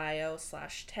your bio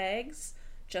 / tags?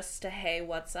 Just a hey,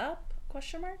 what's up? ?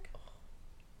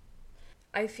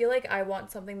 I feel like I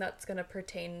want something that's going to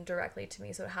pertain directly to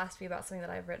me, so it has to be about something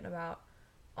that I've written about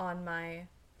on my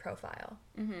profile.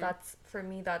 That's, for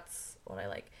me, that's what I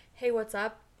like. Hey, what's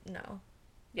up? No.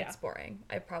 Yeah. It's boring.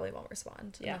 I probably won't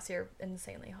respond unless you're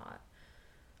insanely hot.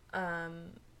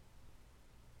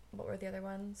 What were the other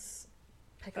ones?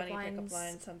 Funny pickup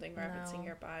line, something referencing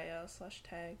your bio /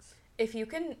 tags. If you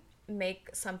can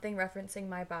make something referencing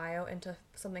my bio into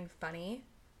something funny,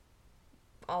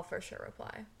 I'll for sure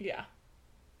reply. Yeah.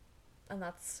 And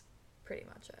that's pretty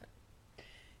much it.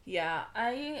 Yeah,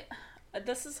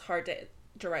 this is hard to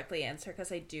directly answer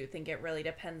because I do think it really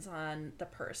depends on the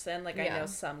person. Like, I know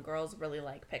some girls really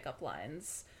like pickup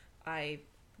lines. I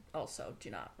also do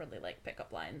not really like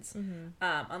pickup lines.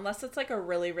 Unless it's like a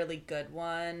really, really good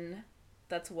one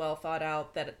that's well thought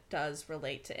out, that it does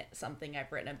relate to something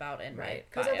I've written about in my bio.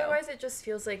 Because otherwise it just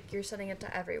feels like you're sending it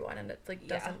to everyone and it like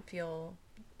doesn't feel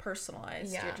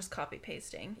personalized. You're just copy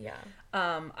pasting. Yeah.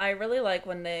 I really like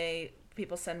when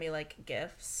people send me like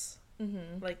GIFs,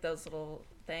 like those little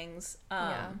things.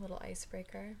 Little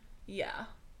icebreaker. Yeah.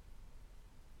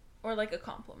 Or like a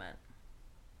compliment.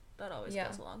 That always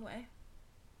goes a long way.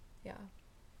 Yeah.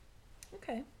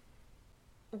 Okay.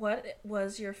 What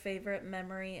was your favorite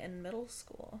memory in middle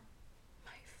school?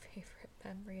 My favorite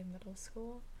memory in middle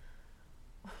school?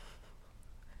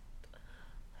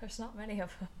 There's not many of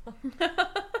them.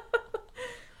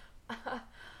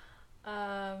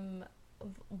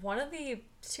 One of the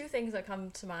two things that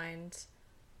come to mind...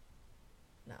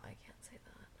 No, I can't say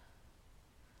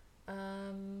that.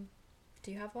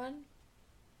 Do you have one?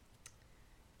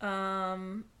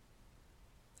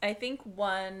 I think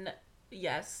one,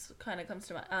 yes, kind of comes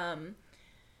to mind.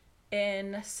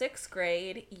 In 6th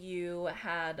grade, you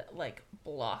had, like,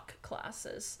 block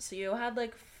classes. So you had,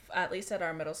 like, at least at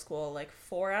our middle school, like,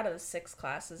 4 out of the 6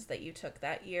 classes that you took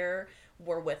that year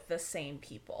were with the same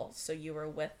people. So you were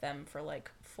with them for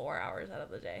like 4 hours out of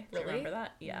the day. Do you remember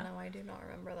that? Yeah. No, I do not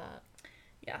remember that.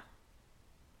 Yeah.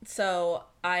 So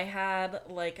I had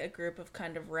like a group of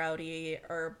kind of rowdy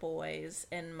boys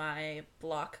in my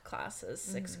block classes,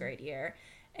 6th grade year.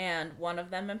 And one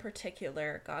of them in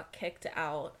particular got kicked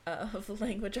out of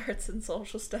language arts and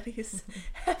social studies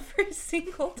every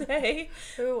single day.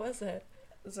 Who was it?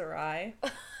 Zarai.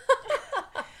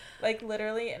 Like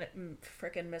literally, and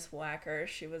freaking Miss Whacker,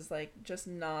 she was like just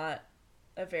not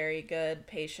a very good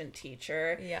patient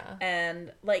teacher. Yeah.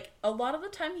 And like a lot of the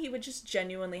time he would just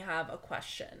genuinely have a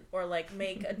question or like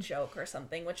make a joke or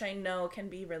something, which I know can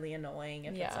be really annoying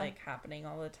if it's like happening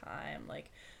all the time. Like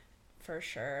for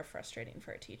sure frustrating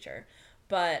for a teacher.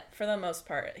 But for the most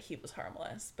part he was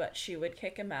harmless. But she would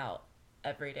kick him out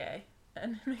every day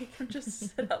and make him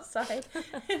just sit outside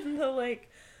in the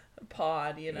like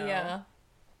pod, you know. Yeah.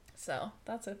 So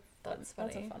that's a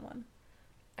funny. fun one.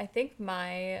 I think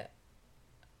my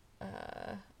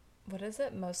what is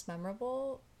it? Most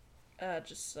memorable?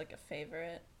 Just like a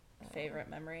favorite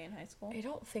memory in high school. I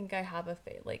don't think I have a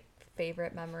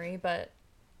favorite memory, but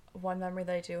one memory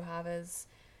that I do have is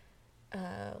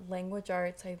language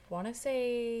arts. I want to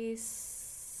say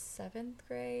 7th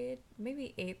grade,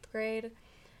 maybe 8th grade,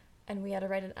 and we had to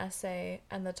write an essay,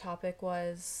 and the topic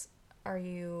was, are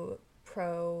you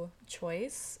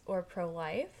pro-choice or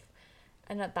pro-life?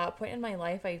 And at that point in my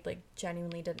life, I like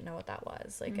genuinely didn't know what that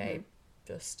was. Like I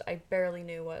barely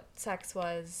knew what sex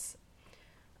was.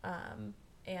 And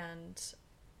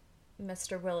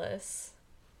Mr. Willis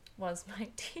was my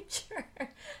teacher.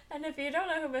 And if you don't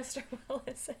know who Mr.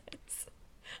 Willis is,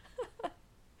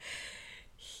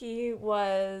 he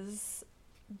was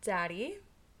daddy.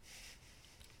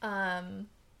 And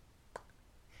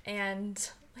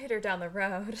later down the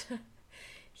road,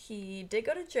 he did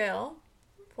go to jail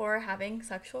for having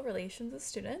sexual relations with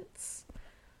students.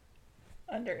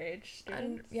 Underage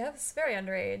students? Yes, very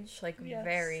underage. Like,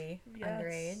 very yes.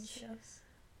 underage. Yes.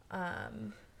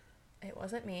 It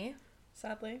wasn't me.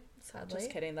 Sadly. Sadly.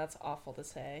 Just kidding, that's awful to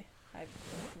say. I'm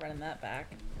running that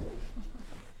back.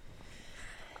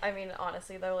 I mean,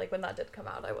 honestly, though, like, when that did come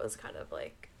out, I was kind of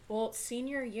like... Well,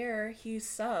 senior year, he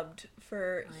subbed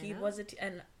for...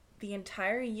 and the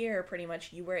entire year, pretty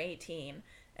much, you were 18.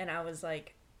 And I was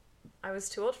like... I was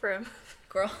too old for him.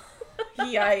 Girl,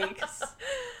 yikes.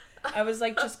 I was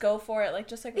like, just go for it. Like,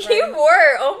 just like... You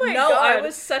were? Oh my God. No, I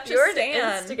was such You're a stan.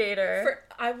 an instigator.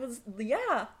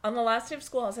 On the last day of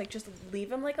school, I was like, just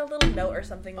leave him like a little note or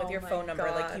something with your phone number.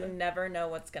 God. Like, you never know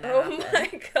what's gonna happen. Oh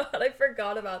my God, I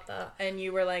forgot about that. And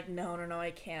you were like, no,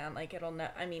 I can't. Like,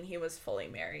 I mean, he was fully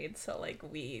married, so like,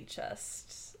 we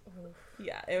just...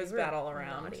 Yeah, it was bad all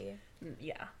around. Naughty.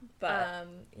 Yeah, but...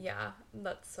 yeah,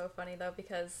 that's so funny though,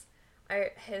 because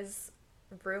his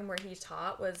room where he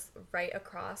taught was right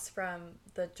across from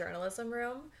the journalism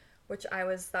room, that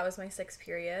was my 6th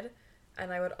period,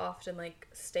 and I would often like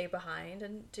stay behind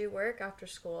and do work after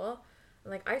school,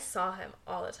 and like I saw him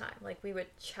all the time. Like we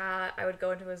would chat, I would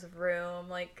go into his room,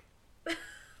 like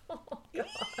oh God.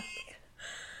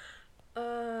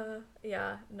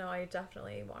 Yeah, no, I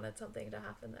definitely wanted something to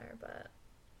happen there, but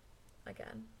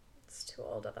again, it's too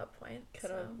old at that point.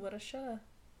 Coulda, woulda, shoulda.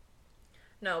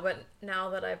 No, but now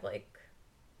that I've like,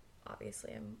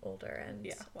 obviously I'm older and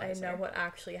I know what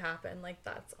actually happened, like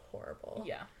that's horrible.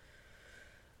 Yeah.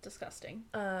 Disgusting.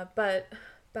 But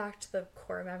back to the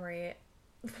core memory,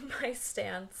 my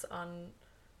stance on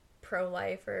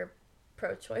pro-life or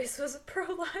pro-choice was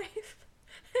pro-life.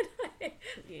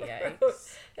 And I wrote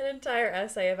an entire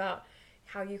essay about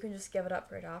how you can just give it up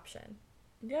for adoption.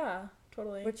 Yeah,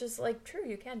 totally. Which is like true,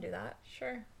 you can do that.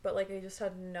 Sure. But like I just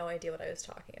had no idea what I was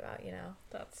talking about, you know?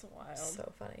 That's wild.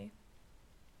 So funny.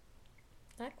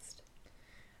 Next.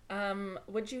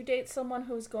 Would you date someone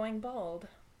who's going bald?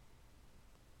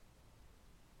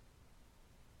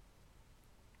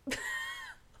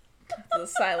 The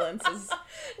silence is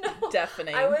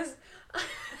deafening. Yes.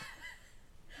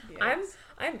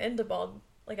 I'm into bald.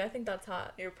 Like, I think that's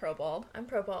hot. You're pro bald? I'm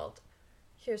pro bald.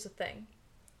 Here's the thing.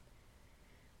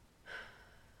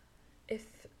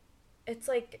 If it's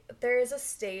like there is a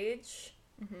stage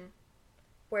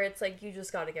where it's like you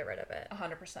just got to get rid of it.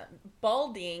 100%.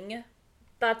 Balding.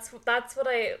 That's what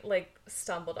I like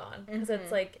stumbled on, because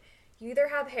it's like you either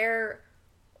have hair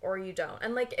or you don't,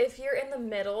 and like if you're in the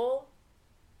middle,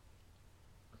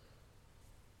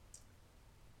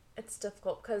 it's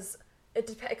difficult because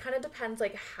it kind of depends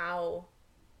like how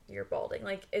you're balding.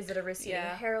 Like, is it a receding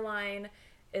hairline?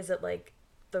 Is it like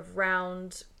the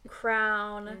round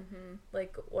crown?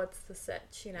 Like, what's the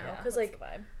sitch, you know? Because like,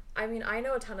 I mean, I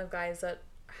know a ton of guys that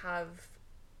have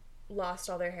lost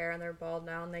all their hair and they're bald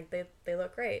now, and they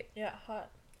look great. Yeah, hot.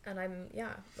 And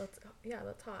that's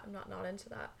hot. I'm not into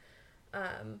that.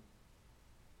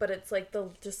 But it's like the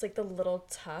little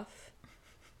tough,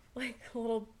 like a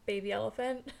little baby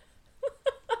elephant.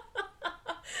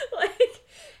 Like,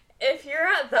 if you're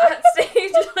at that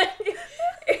stage, like,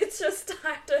 it's just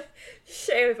time to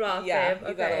shave it off, Yeah, babe.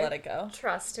 you gotta let it go.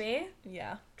 Trust me.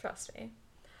 Yeah. Trust me.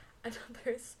 And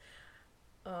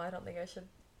I don't think I should.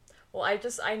 Well,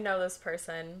 I know this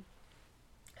person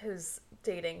who's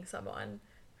dating someone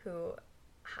who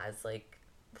has, like,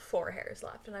 4 hairs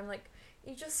left. And I'm like,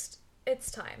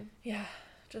 it's time. Yeah,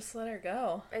 just let her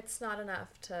go. It's not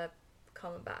enough to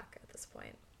come back at this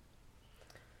point.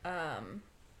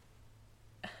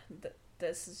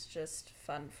 This is just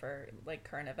fun for, like,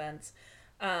 current events.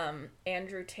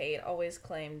 Andrew Tate always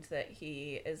claimed that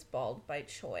he is bald by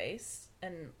choice,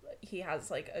 and he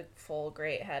has, like, a full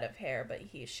great head of hair, but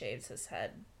he shaves his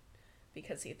head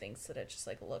because he thinks that it just,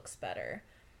 like, looks better.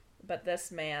 But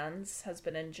this man's has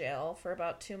been in jail for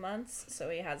about 2 months,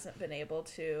 so he hasn't been able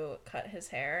to cut his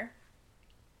hair.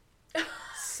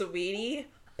 Sweetie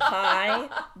pie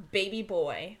baby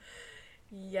boy.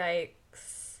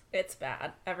 Yikes. It's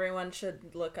bad. Everyone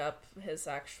should look up his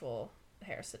actual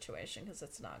hair situation because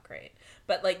it's not great.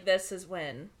 But, like, this is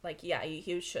when, like, yeah,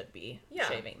 you should be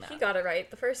shaving that. He got it right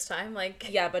the first time. Like,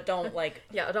 yeah, but don't, like,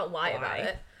 yeah, don't lie about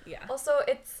it. Yeah. Also,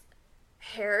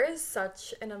 hair is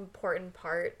such an important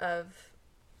part of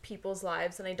people's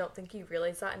lives, and I don't think you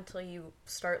realize that until you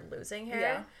start losing hair.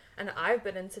 Yeah. And I've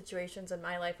been in situations in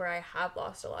my life where I have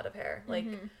lost a lot of hair. Like,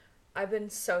 I've been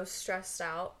so stressed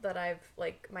out that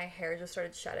my hair just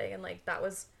started shedding, and, like, that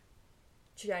was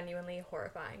genuinely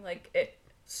horrifying. Like, it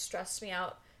stressed me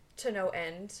out to no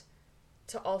end.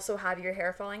 To also have your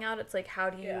hair falling out, it's like, how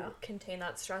do you contain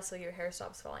that stress so your hair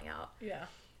stops falling out? Yeah.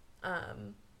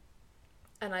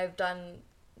 And I've done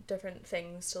different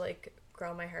things to, like,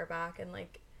 grow my hair back, and,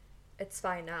 like, it's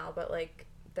fine now, but, like,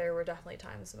 there were definitely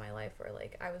times in my life where,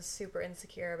 like, I was super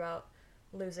insecure about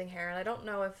losing hair, and I don't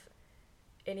know if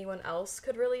anyone else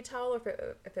could really tell, or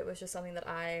if it was just something that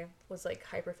I was, like,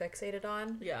 hyper fixated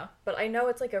on. Yeah. But I know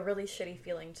it's, like, a really shitty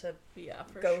feeling to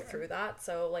go sure. through that,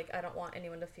 so, like, I don't want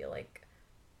anyone to feel like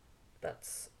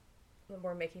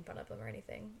we're making fun of them or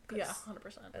anything. Yeah,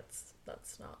 100%.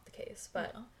 That's not the case,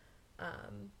 but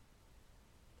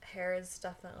hair is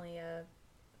definitely a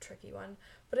tricky one.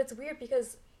 But it's weird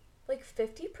because, like,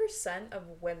 50% of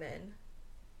women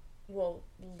will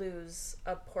lose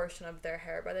a portion of their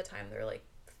hair by the time they're, like,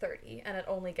 30, and it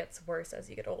only gets worse as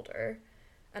you get older.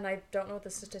 And I don't know what the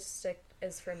statistic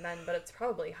is for men, but it's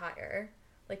probably higher.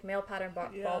 Like, male pattern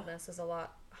baldness is a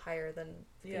lot higher than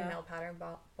female pattern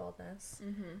baldness.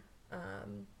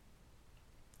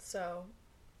 So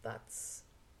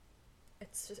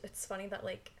it's funny that,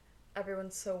 like,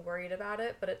 everyone's so worried about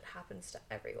it, but it happens to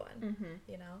everyone,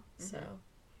 you know? So,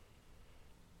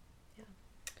 yeah.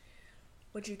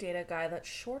 Would you date a guy that's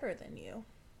shorter than you?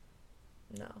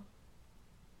 No.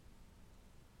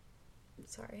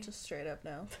 Sorry. Just straight up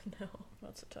no. No.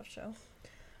 That's a tough show.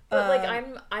 But, like,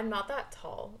 I'm not that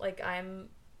tall. Like, I'm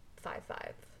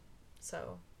 5'5",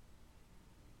 so.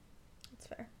 That's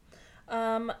fair.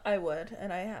 I would,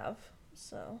 and I have,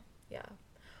 so. Yeah.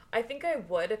 I think I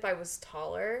would if I was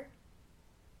taller.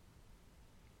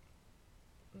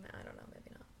 I don't know,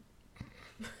 maybe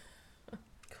not.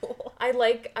 Cool. I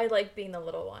like being the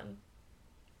little one.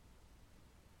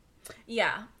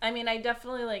 Yeah, I mean, I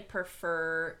definitely, like,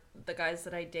 prefer the guys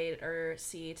that I date or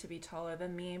see to be taller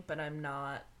than me, but I'm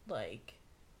not, like,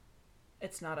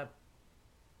 it's not a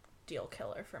deal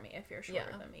killer for me if you're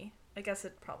shorter than me. I guess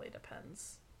it probably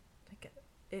depends. Like,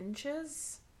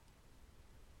 inches?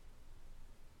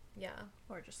 Yeah.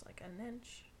 Or just, like, an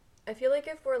inch. I feel like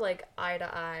if we're, like, eye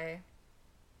to eye,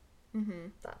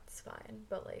 that's fine.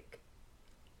 But, like,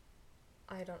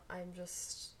 I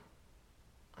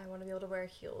want to be able to wear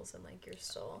heels, and, like, you're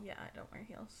still... Yeah, I don't wear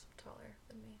heels. Taller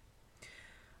than me.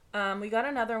 We got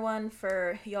another one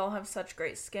for y'all have such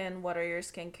great skin. What are your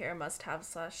skincare must-have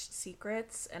 /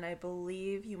 secrets? And I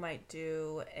believe you might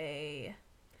do a...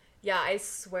 Yeah, I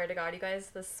swear to God, you guys,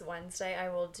 this Wednesday I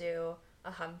will do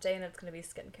a hump day, and it's going to be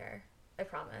skincare. I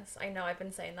promise. I know I've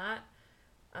been saying that,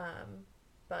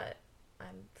 but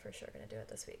I'm for sure going to do it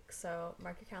this week. So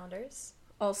mark your calendars.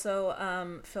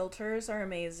 Also, filters are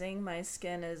amazing. My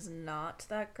skin is not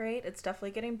that great. It's definitely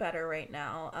getting better right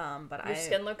now. But your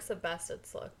skin looks the best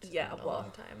it's looked in a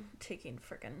long time.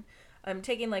 I'm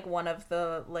taking like one of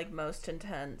the like most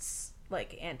intense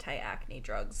like anti-acne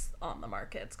drugs on the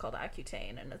market. It's called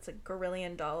Accutane, and it's $1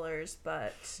 gazillion,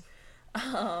 but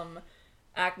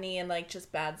acne and like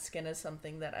just bad skin is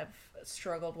something that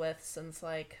struggled with since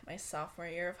like my sophomore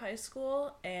year of high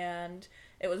school, and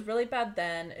it was really bad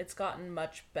then. It's gotten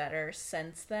much better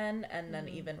since then, and then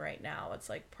even right now it's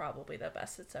like probably the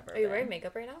best it's ever Are been. you wearing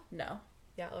makeup right now? No.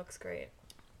 Yeah, it looks great.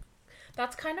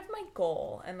 That's kind of my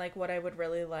goal and like what I would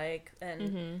really like,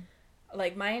 and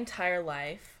like my entire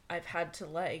life I've had to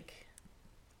like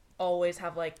always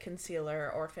have like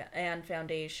concealer or and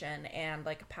foundation and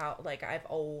like like I've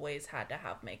always had to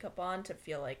have makeup on to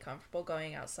feel like comfortable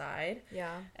going outside. Yeah.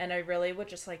 And I really would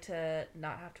just like to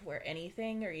not have to wear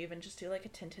anything, or even just do like a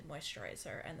tinted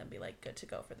moisturizer and then be like good to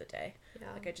go for the day.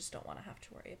 Yeah. Like I just don't want to have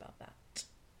to worry about that.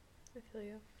 I feel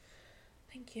you.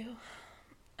 Thank you.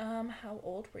 How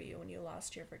old were you when you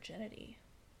lost your virginity?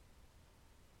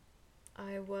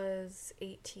 I was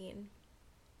 18.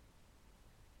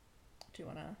 Do you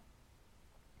wanna?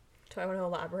 Do I want to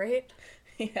elaborate?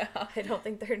 Yeah. I don't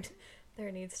think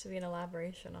there needs to be an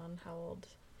elaboration on how old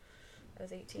I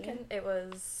was 18. Okay. It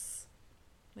was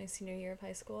my senior year of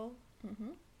high school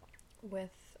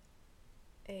with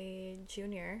a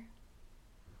junior.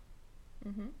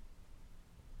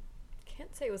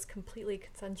 Can't say it was completely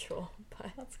consensual,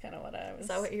 but That's kind of what I was. is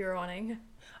that what you were wanting?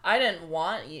 I didn't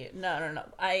want you. No.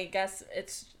 I guess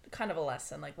it's kind of a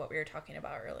lesson, like what we were talking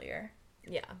about earlier.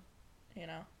 Yeah. You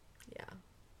know, Yeah.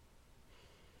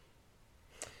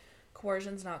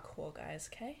 coercion's not cool, guys.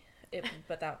 Okay,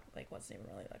 but that like wasn't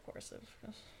even really that coercive.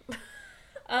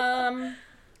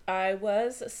 I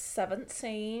was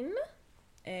 17,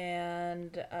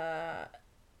 and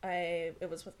it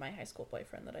was with my high school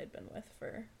boyfriend that I'd been with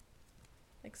for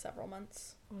like several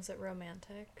months. Was it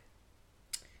romantic?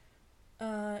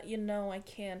 You know, I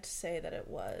can't say that it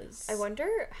was. I wonder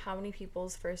how many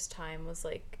people's first time was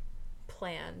like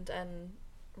planned and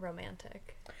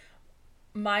romantic.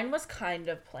 Mine was kind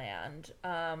of planned.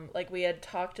 Like we had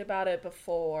talked about it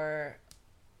before,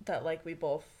 that like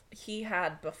he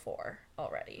had before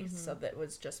already, so that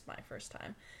was just my first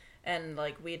time. And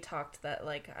like we had talked that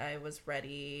like I was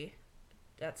ready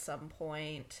at some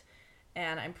point,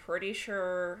 and I'm pretty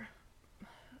sure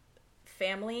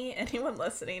family, anyone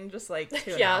listening, just like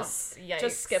tune Yes, out. yikes.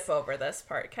 Just skip over this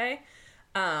part, okay?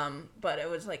 But it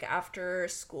was like after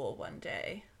school one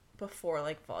day, before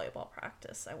like volleyball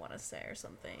practice, I want to say, or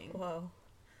something. Whoa.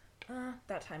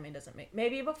 That timing doesn't make,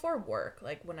 maybe before work,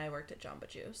 like when I worked at Jamba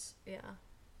Juice. Yeah.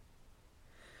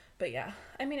 But yeah,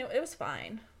 I mean it was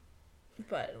fine,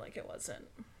 but like it wasn't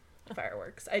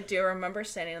fireworks. I do remember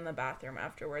standing in the bathroom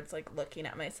afterwards, like looking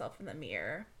at myself in the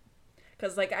mirror,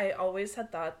 because like I always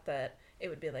had thought that it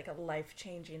would be like a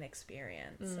life-changing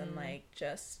experience and like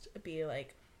just be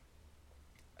like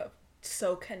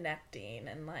so connecting,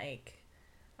 and like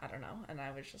I don't know, and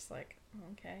I was just like,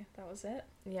 okay, that was it.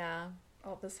 Yeah.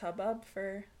 All this hubbub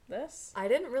for this. I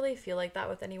didn't really feel like that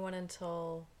with anyone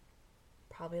until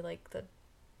probably like the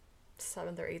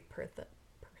 7th or 8th person.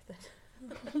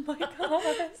 Oh my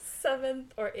god. 7th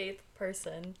or 8th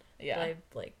person Yeah. that I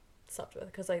like slept with,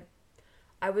 because I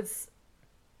was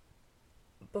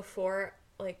before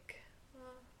like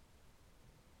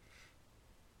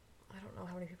I don't know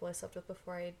how many people I slept with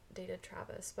before I dated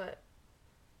Travis, but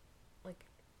like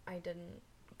I didn't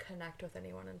connect with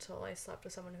anyone until I slept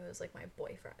with someone who was like my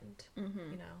boyfriend.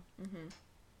 You know.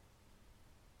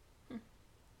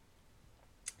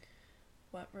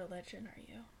 What religion are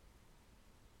you?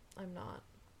 I'm not.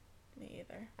 Me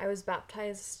either. I was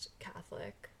baptized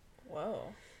Catholic.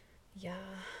 Whoa. Yeah.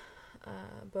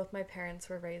 Both my parents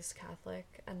were raised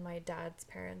Catholic, and my dad's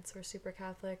parents were super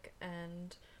Catholic,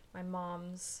 and my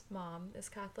mom's mom is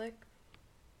Catholic.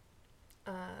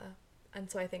 And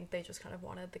so I think they just kind of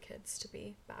wanted the kids to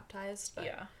be baptized, but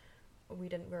Yeah. we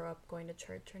didn't grow up going to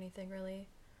church or anything really.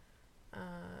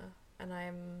 And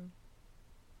I'm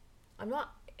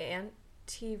not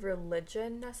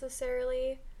anti-religion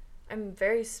necessarily. I'm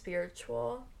very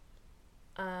spiritual.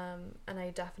 And I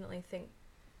definitely think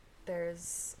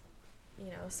there's,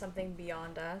 something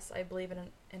beyond us. I believe in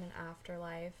an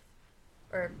afterlife,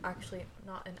 or actually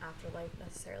not an afterlife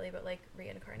necessarily, but like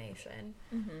reincarnation.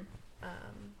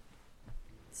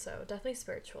 So definitely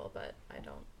spiritual, but I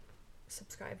don't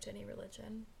subscribe to any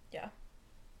religion. Yeah.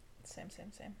 Same.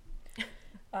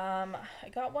 I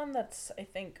got one that's, I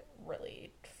think,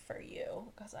 really for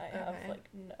you, because I have like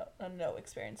no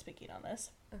experience speaking on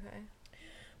this. Okay.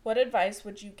 What advice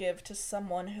would you give to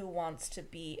someone who wants to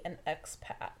be an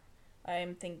expat? I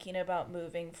am thinking about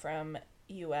moving from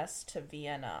US to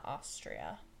Vienna,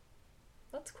 Austria.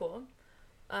 That's cool.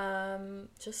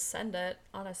 Just send it,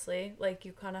 honestly. Like,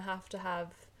 you kind of have to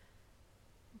have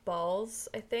balls,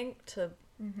 I think, to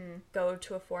go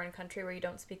to a foreign country where you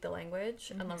don't speak the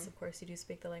language, unless, of course, you do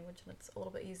speak the language and it's a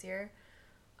little bit easier.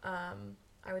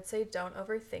 I would say don't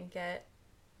overthink it.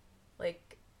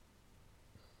 Like,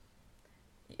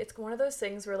 it's one of those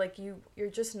things where, like, you're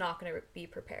just not going to be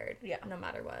prepared. Yeah. No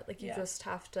matter what. Like, you Yeah. just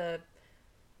have to,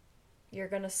 you're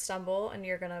going to stumble and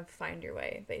you're going to find your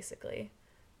way, basically.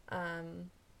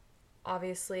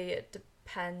 Obviously, it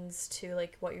depends to,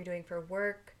 like, what you're doing for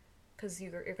work, because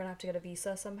you're going to have to get a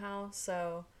visa somehow.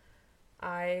 So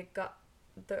I got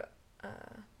the...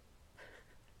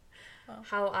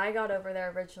 How I got over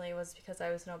there originally was because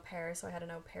I was an au pair, so I had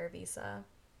an au pair visa.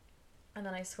 And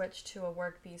then I switched to a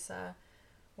work visa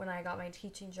when I got my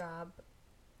teaching job.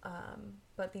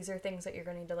 But these are things that you're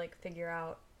going to need to, like, figure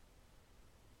out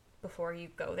before you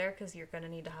go there, because you're going to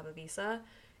need to have a visa.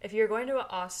 If you're going to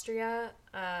Austria,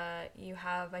 you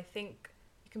have, I think,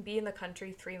 you can be in the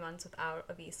country 3 months without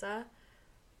a visa,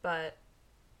 but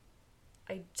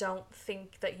I don't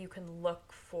think that you can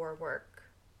look for work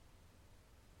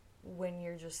when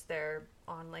you're just there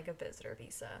on, like, a visitor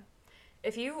visa.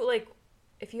 If you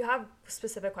have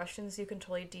specific questions, you can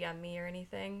totally DM me or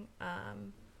anything.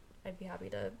 I'd be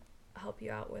happy to help you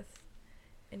out with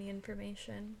any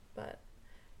information, but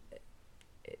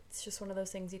it's just one of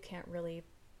those things you can't really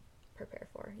prepare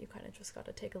for. You kind of just got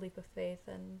to take a leap of faith,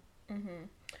 and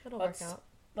it'll work out.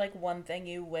 Like, one thing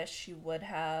you wish you would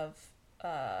have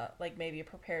like, maybe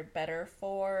prepared better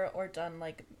for, or done,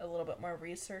 like, a little bit more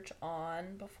research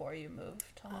on before you moved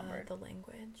to Hamburg? The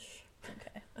language.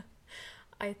 Okay.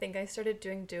 I think I started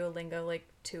doing Duolingo, like,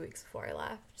 2 weeks before I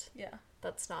left. Yeah.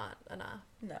 That's not enough.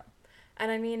 No.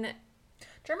 And I mean,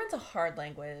 German's a hard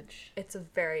language. it's a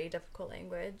very difficult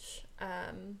language.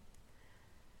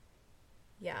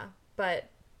 Yeah,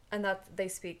 and that they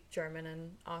speak German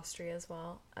in Austria as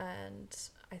well. And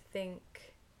I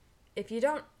think if you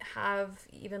don't have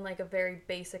even, like, a very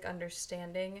basic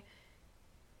understanding,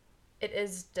 it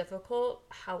is difficult.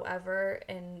 However,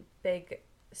 in big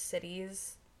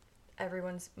cities,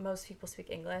 most people speak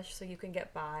English, so you can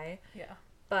get by. Yeah.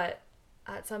 But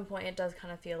at some point, it does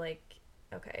kind of feel like,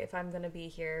 okay, if I'm going to be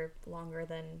here longer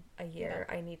than a year,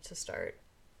 Yeah. I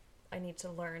need to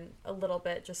learn a little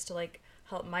bit just to, like,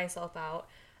 help myself out.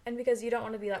 And because you don't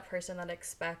want to be that person that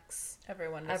expects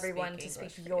Everyone to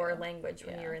speak your language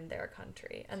when you're in their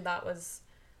country. And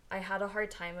I had a hard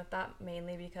time with that,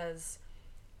 mainly because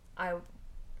I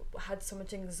had so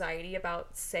much anxiety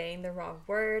about saying the wrong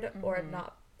word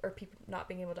or people not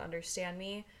being able to understand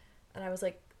me. And I was,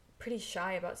 like, pretty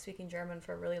shy about speaking German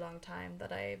for a really long time,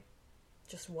 that I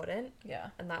just wouldn't. Yeah.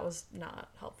 And that was not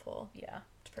helpful. Yeah.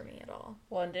 For me at all.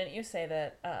 Well, and didn't you say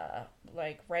that,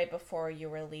 like, right before you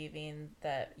were leaving,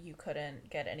 that you couldn't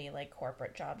get any, like,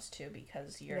 corporate jobs too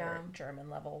because your German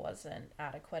level wasn't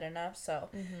adequate enough? So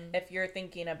if you're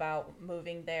thinking about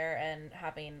moving there and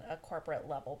having a corporate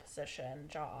level position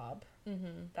job,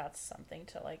 that's something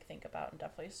to, like, think about and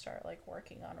definitely start, like,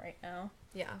 working on right now.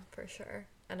 Yeah, for sure.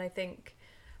 And I think,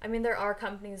 I mean, there are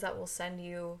companies that will send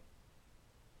you,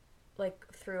 like,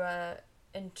 through a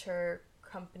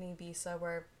intercompany visa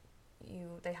where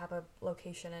they have a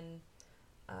location in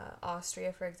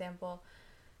Austria, for example.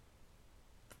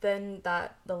 Then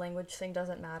the language thing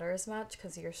doesn't matter as much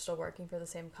because you're still working for the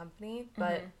same company.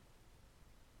 But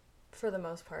for the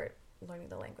most part, learning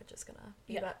the language is gonna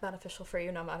be beneficial for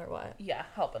you no matter what. Yeah,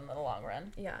 help in the long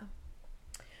run. Yeah.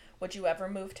 Would you ever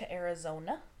move to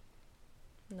Arizona?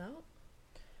 No.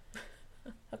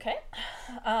 Okay.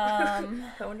 I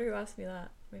wonder who asked me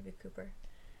that. Maybe Cooper.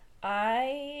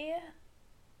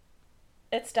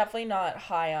 It's definitely not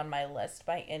high on my list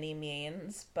by any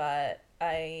means, but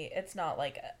it's not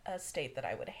like a state that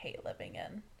I would hate living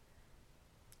in.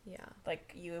 Yeah.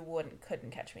 Like, you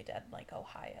couldn't catch me dead in, like,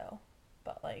 Ohio,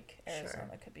 but, like,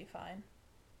 Arizona could be fine.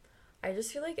 I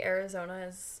just feel like Arizona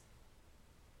is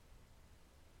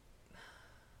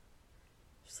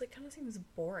just, like, kind of seems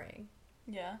boring.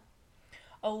 Yeah.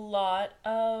 A lot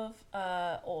of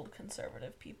old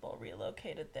conservative people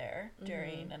relocated there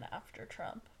during and after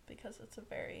Trump because it's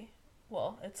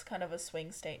it's kind of a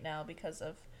swing state now because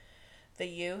of the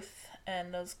youth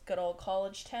and those good old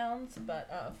college towns,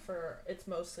 but it's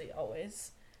mostly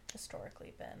always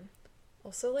historically been.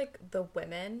 Also, like, the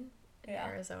women in Yeah.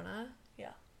 Arizona.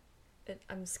 Yeah.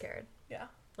 I'm scared. Yeah.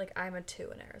 Like, I'm a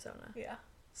 2 in Arizona. Yeah.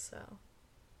 So.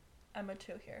 I'm a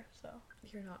 2 here, so.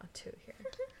 You're not a 2 here.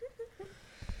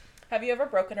 Have you ever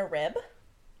broken a rib?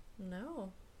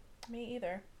 No. Me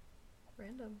either.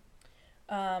 Random.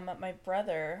 My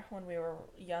brother, when we were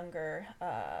younger,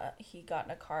 he got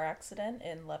in a car accident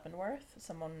in Leavenworth.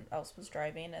 Someone else was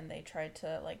driving and they tried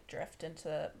to, like, drift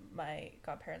into my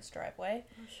godparents' driveway.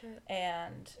 Oh, shit.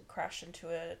 And crashed into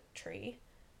a tree.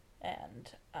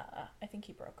 And I think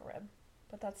he broke a rib.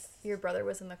 But that's... Your brother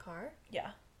was in the car?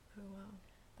 Yeah. Oh, wow.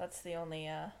 That's the only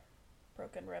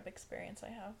broken rib experience I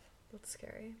have. That's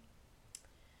scary.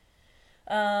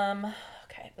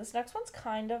 Okay, this next one's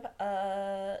kind of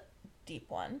a deep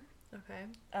one. Okay.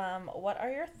 What are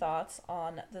your thoughts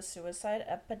on the suicide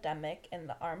epidemic in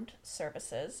the armed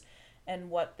services and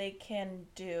what they can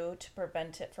do to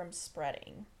prevent it from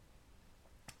spreading?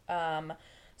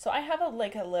 So I have a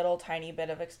little tiny bit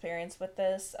of experience with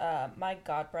this. My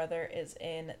godbrother is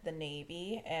in the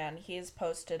Navy, and he's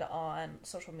posted on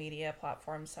social media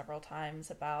platforms several times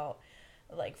about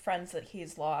like friends that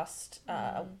he's lost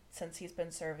since he's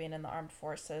been serving in the armed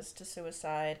forces to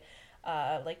suicide,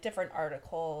 like different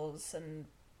articles and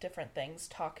different things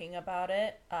talking about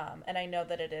it. And I know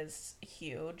that it is a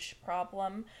huge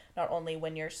problem, not only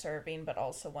when you're serving, but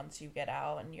also once you get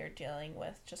out and you're dealing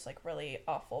with just like really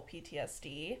awful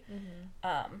PTSD.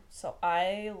 So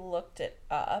I looked it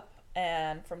up,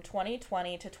 and from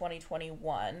 2020 to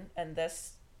 2021, and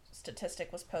this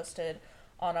statistic was posted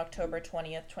on October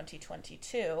 20th,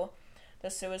 2022, the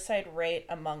suicide rate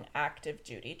among active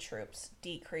duty troops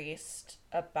decreased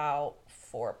about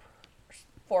 4%.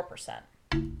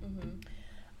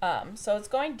 So it's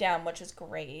going down, which is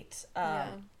great.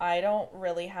 I don't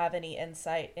really have any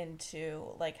insight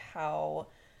into like how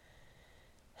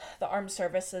the armed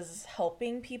service is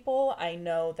helping people. I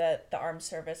know that the armed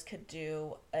service could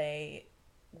do a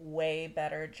way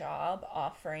better job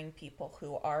offering people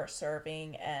who are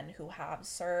serving and who have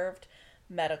served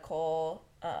medical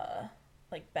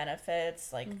like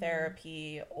benefits, like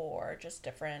therapy, or just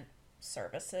different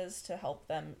services to help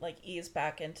them like ease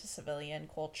back into civilian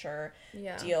culture,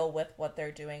 deal with what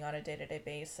they're doing on a day-to-day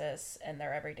basis in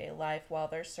their everyday life while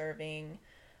they're serving.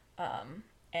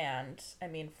 And I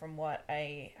mean, from what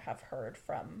I have heard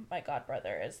from my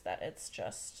godbrother is that it's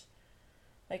just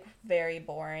like very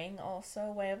boring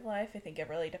also way of life. I think it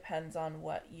really depends on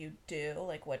what you do,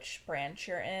 like which branch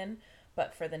you're in.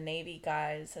 But for the Navy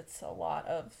guys, it's a lot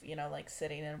of, like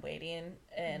sitting and waiting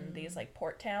in these like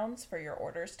port towns for your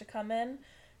orders to come in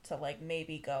to like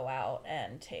maybe go out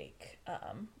and take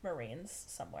Marines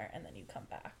somewhere and then you come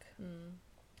back.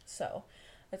 So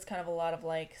it's kind of a lot of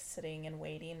like sitting and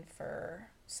waiting for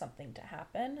something to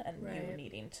happen and you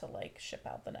needing to like ship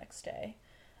out the next day.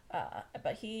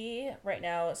 But he right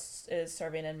now is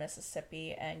serving in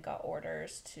Mississippi and got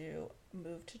orders to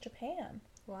move to Japan.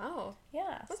 Wow.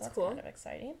 Yeah, that's so cool. Kind of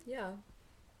exciting. Yeah.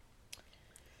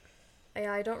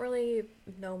 Yeah, I don't really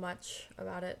know much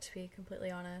about it, to be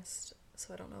completely honest,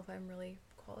 so I don't know if I'm really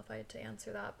qualified to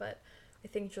answer that, but I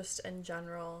think just in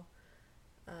general,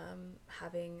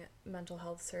 having mental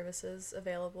health services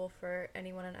available for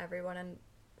anyone and everyone, and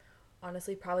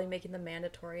honestly probably making them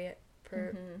mandatory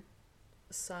for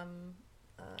some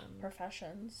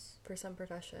professions. For some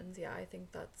professions, yeah, I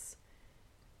think that's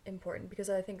important because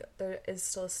I think there is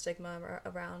still a stigma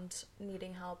around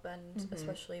needing help, and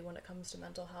especially when it comes to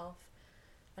mental health.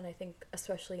 And I think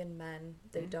especially in men,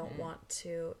 they don't want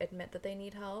to admit that they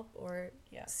need help or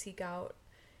seek out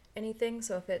anything.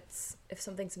 So if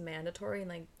something's mandatory and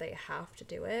like they have to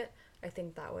do it, I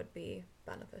think that would be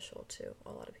beneficial to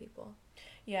a lot of people.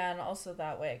 Yeah, and also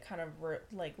that way it kind of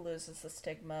like loses the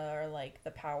stigma or like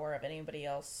the power of anybody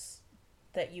else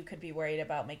that you could be worried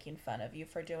about making fun of you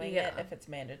for doing it if it's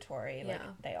mandatory. Like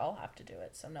they all have to do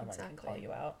it, so no one can call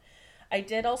you out. I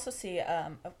did also see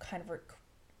a kind of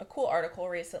a cool article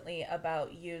recently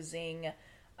about using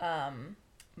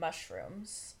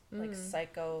mushrooms, like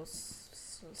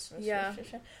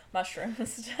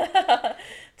mushrooms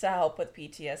to help with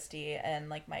PTSD and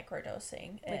like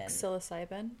microdosing. Like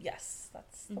psilocybin? Yes,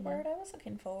 that's the word I was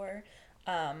looking for.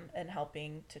 And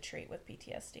helping to treat with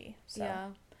PTSD. So. Yeah.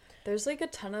 There's like a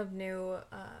ton of new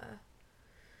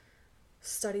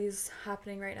studies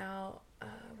happening right now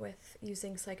with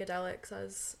using psychedelics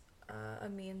as a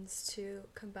means to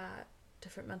combat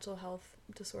different mental health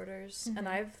disorders. And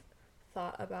I've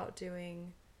thought about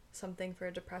doing something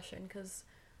for depression because,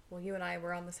 well, you and I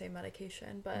were on the same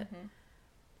medication, but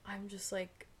I'm just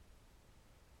like,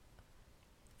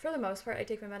 for the most part, I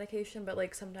take my medication, but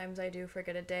like sometimes I do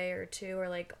forget a day or two, or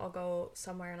like I'll go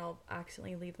somewhere and I'll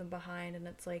accidentally leave them behind, and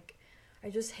it's like, I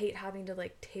just hate having to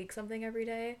like take something every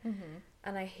day,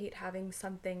 and I hate having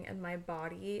something in my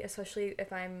body, especially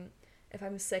if I'm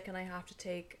sick and I have to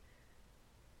take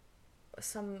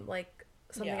something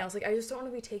else. Like I just don't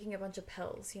want to be taking a bunch of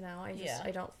pills,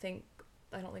 I don't think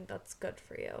that's good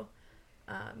for you.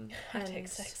 I take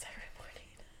 6 every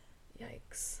morning.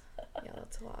 Yikes. Yeah,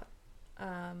 that's a lot.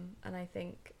 And I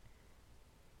think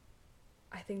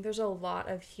there's a lot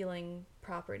of healing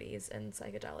properties in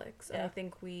psychedelics, and I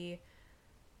think we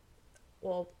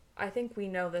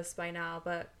know this by now,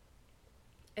 but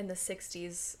in the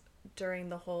 60s, during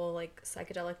the whole like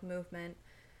psychedelic movement,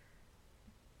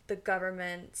 different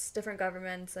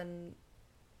governments, and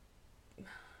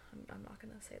I'm not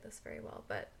going to say this very well,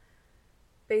 but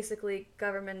basically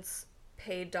governments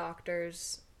paid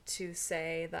doctors to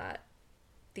say that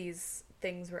these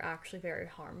things were actually very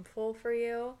harmful for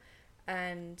you,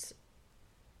 and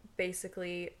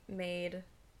basically made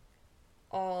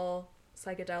all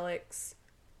psychedelics,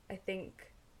 I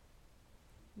think,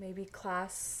 maybe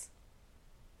class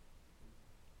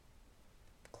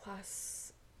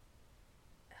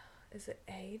is it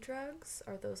A drugs?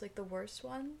 Are those like the worst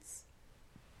ones?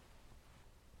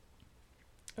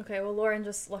 Okay, well, Lauren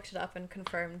just looked it up and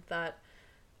confirmed that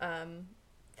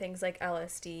things like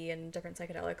LSD and different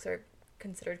psychedelics are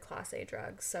considered class A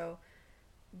drugs, so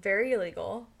very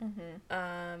illegal.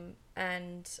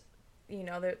 And you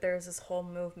know, there's this whole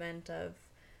movement of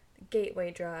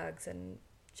gateway drugs and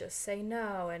just say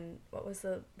no, and what was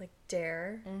the like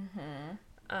DARE,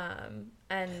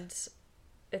 and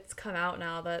it's come out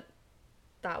now that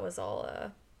that was all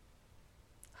a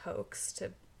hoax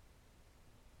to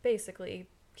basically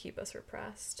keep us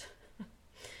repressed.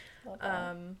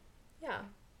 Yeah,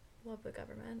 love the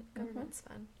government. Government's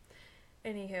fun.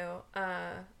 Anywho,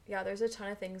 yeah, there's a ton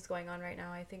of things going on right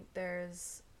now. I think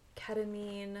there's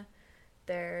ketamine,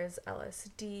 there's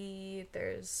LSD,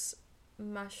 there's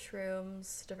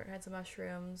mushrooms, different kinds of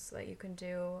mushrooms that you can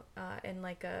do in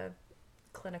like a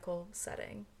clinical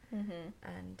setting.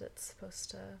 And it's supposed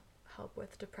to help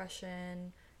with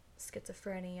depression,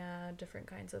 schizophrenia, different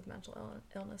kinds of mental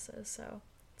illnesses. So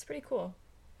it's pretty cool,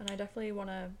 and I definitely want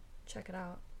to check it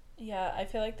out. Yeah, I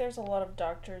feel like there's a lot of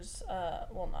doctors,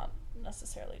 well, not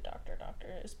necessarily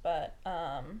doctors, but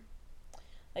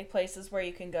like places where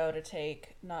you can go to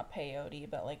take not peyote,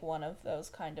 but like one of those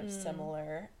kind of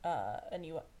similar, and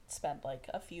you spend like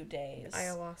a few days.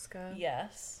 Ayahuasca.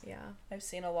 Yes. Yeah. I've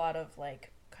seen a lot of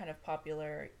like kind of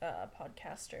popular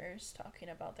podcasters talking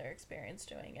about their experience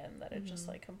doing it, and that it just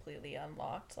like completely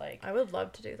unlocked like. I would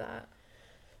love to do that.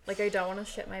 Like, I don't want to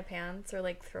shit my pants or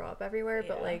like throw up everywhere,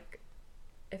 but like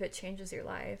if it changes your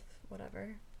life,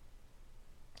 whatever.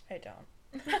 I don't.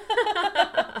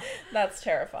 That's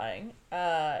terrifying.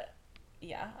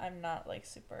 Yeah, I'm not like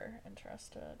super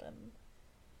interested, and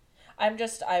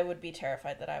I would be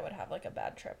terrified that I would have like a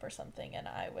bad trip or something, and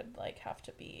I would like have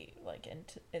to be like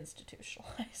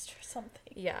institutionalized or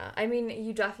something. Yeah, I mean,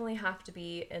 you definitely have to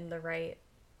be in the right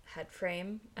head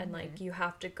frame, and like you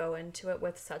have to go into it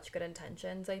with such good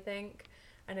intentions, I think.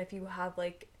 And if you have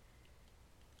like,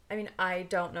 I mean, I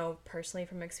don't know personally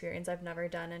from experience, I've never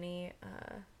done any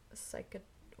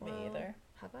Me either.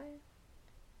 Have I?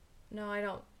 No, I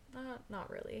don't. Not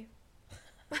really.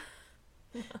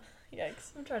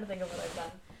 Yikes. I'm trying to think of what I've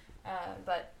done.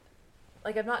 But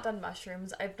like, I've not done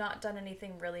mushrooms. I've not done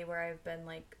anything really where I've been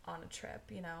like on a trip,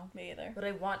 you know? Me either. But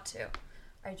I want to.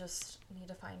 I just need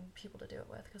to find people to do it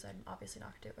with, because I'm obviously not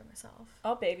going to do it by myself.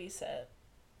 I'll babysit.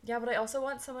 Yeah, but I also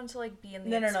want someone to like be in the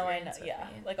No, experience I know. with Yeah,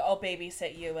 me. like I'll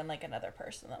babysit you and like another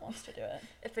person that wants to do it.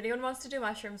 If anyone wants to do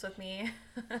mushrooms with me,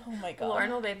 Oh my god,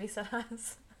 Lauren will babysit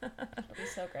us. It'll be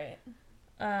so great.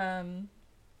 Yeah,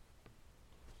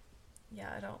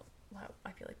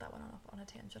 I feel like that went off on a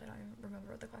tangent. I don't even remember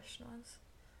what the question was.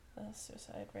 The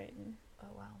suicide rate. And...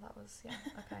 Oh wow, that was, yeah,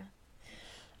 okay.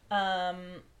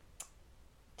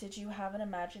 Did you have an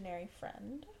imaginary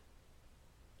friend?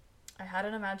 I had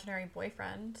an imaginary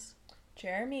boyfriend.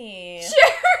 Jeremy.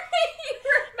 Jeremy, you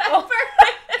remember?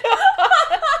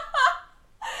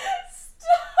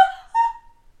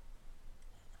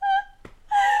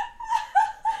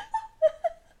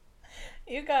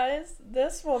 You guys,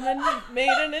 this woman made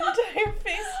an entire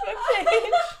Facebook page.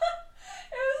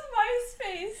 It was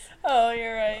MySpace. Oh,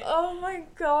 you're right. Oh my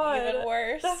god. Even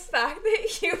worse. The fact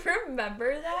that you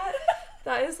remember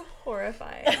that is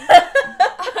horrifying.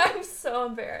 I'm so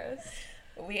embarrassed.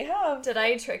 We have. Did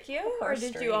I trick you, or did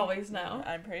history. you always know?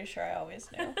 I'm pretty sure I always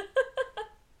knew.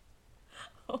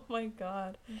 Oh my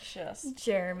god. Just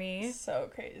Jeremy. so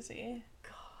crazy.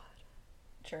 God.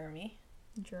 Jeremy.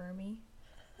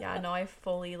 Yeah, no, I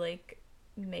fully like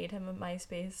made him a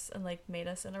MySpace and like made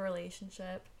us in a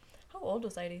relationship. How old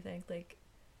was I, do you think? Like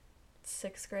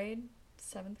 6th grade?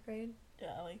 7th grade?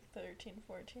 Yeah, like 13,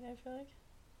 14, I feel like.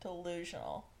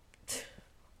 Delusional.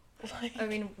 Like... I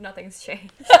mean, nothing's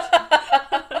changed.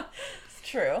 It's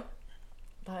true.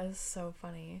 That is so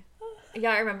funny.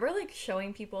 Yeah, I remember like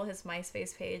showing people his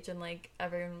MySpace page, and like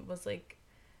everyone was like,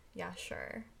 yeah,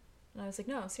 sure. And I was like,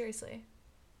 no, seriously.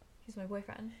 He's my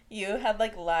boyfriend. You had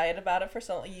like lied about it for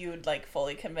so long. You'd like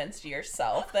fully convinced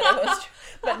yourself that it was true,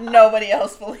 but nobody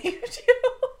else believed you.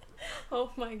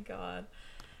 Oh my god.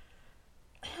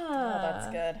 Oh, that's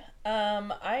good.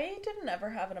 I didn't ever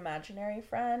have an imaginary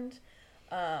friend,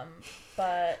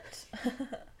 but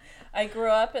I grew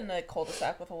up in a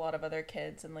cul-de-sac with a lot of other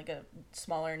kids in like a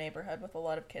smaller neighborhood with a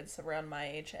lot of kids around my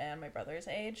age and my brother's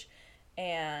age,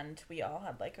 and we all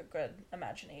had like a good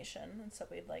imagination, and so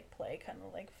we'd like play kind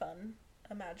of like fun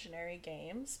imaginary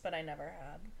games, but I never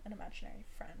had an imaginary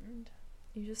friend.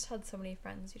 You just had so many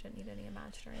friends, you didn't need any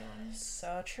imaginary ones.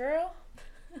 So true.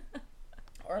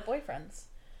 Or boyfriends.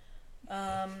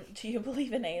 Do you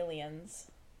believe in aliens?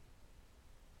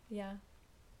 Yeah.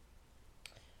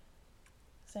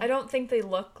 Same. I don't think they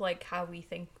look like how we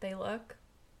think they look.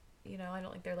 You know, I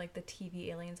don't think they're like the TV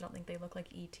aliens. I don't think they look like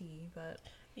E.T., but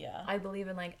Yeah. I believe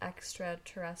in like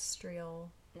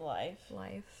extraterrestrial Life.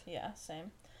 life. Yeah,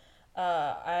 same.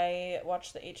 I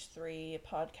watch the H3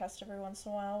 podcast every once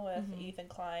in a while with Ethan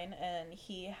Klein, and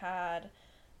he had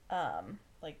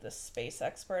like this space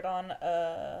expert on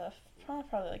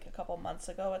probably like a couple months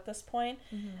ago at this point,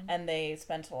 and they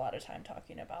spent a lot of time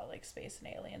talking about like space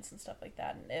and aliens and stuff like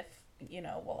that, and if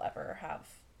we'll ever have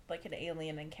like an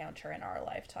alien encounter in our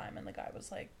lifetime. And the guy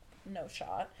was like, no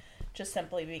shot, just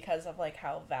simply because of like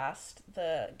how vast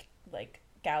the like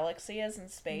galaxy is in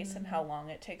space and how long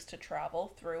it takes to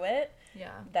travel through it,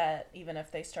 Yeah. that even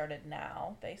if they started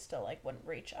now, they still like wouldn't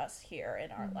reach us here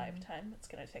in our lifetime. It's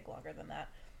going to take longer than that.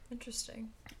 Interesting.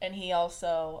 And he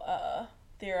also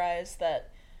theorized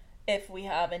that if we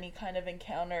have any kind of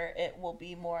encounter, it will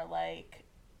be more like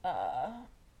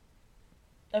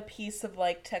a piece of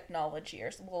like technology, or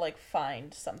we'll like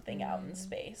find something out in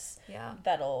space Yeah.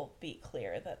 that'll be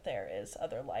clear that there is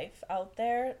other life out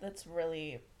there. That's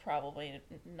really probably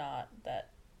not that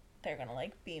they're gonna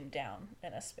like beam down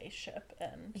in a spaceship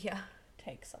and Yeah.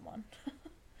 take someone.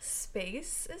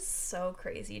 Space is so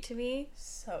crazy to me.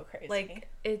 So crazy. Like,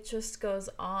 it just goes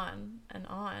on and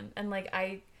on. And like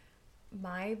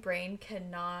my brain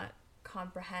cannot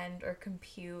comprehend or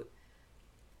compute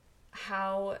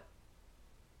how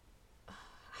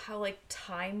like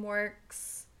time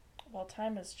works. Well,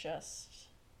 time is just...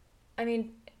 I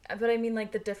mean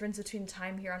like the difference between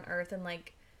time here on Earth and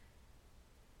like,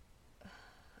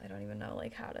 I don't even know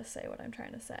like how to say what I'm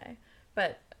trying to say,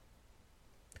 but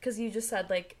because you just said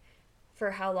like for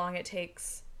how long it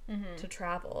takes to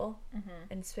travel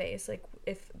in space, like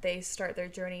if they start their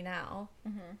journey now,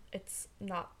 it's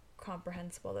not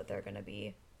comprehensible that they're going to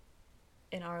be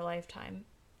in our lifetime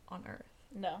on Earth.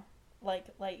 No. Like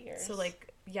light years. So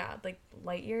like, yeah, like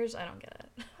light years, I don't get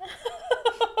it.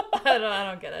 I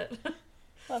don't get it.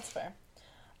 That's fair.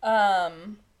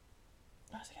 The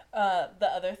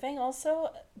other thing also,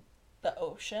 the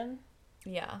ocean.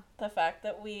 Yeah. The fact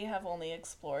that we have only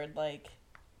explored like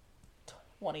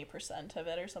 20% of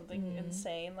it or something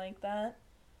insane like that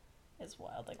is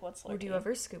wild. Like, what's lurking? Would you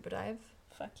ever scuba dive?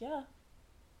 Fuck yeah.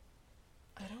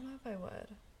 I don't know if I would.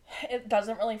 It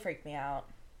doesn't really freak me out.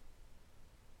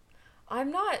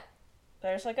 I'm not.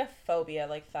 There's like a phobia,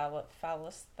 like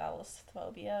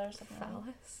thallassophobia or something.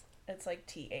 Phallus? It's like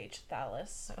TH,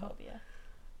 thallassophobia.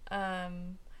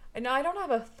 No, I don't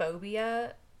have a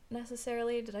phobia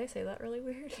necessarily. Did I say that really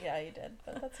weird? Yeah, you did,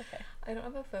 but that's okay. I don't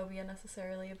have a phobia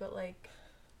necessarily, but like,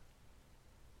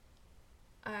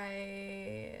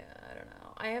 I don't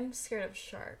know. I am scared of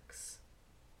sharks.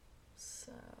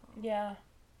 So. Yeah.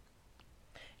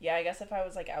 Yeah, I guess if I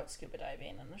was like out scuba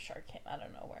diving and the shark came out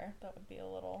of nowhere, that would be a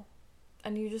little...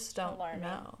 And you just don't alarming.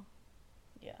 know.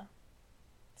 Yeah.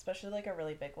 Especially like a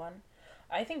really big one.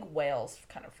 I think whales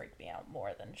kind of freak me out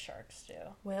more than sharks do.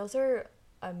 Whales are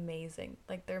amazing.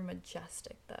 Like, they're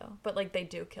majestic, though. But, like, they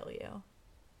do kill you.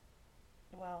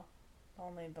 Well,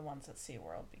 only the ones at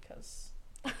SeaWorld because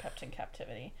they're kept in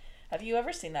captivity. Have you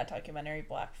ever seen that documentary,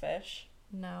 Blackfish?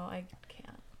 No, I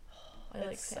can't. I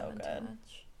like It's so salmon good. too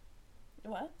much.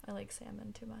 What? I like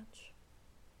salmon too much.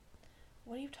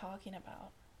 What are you talking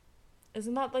about?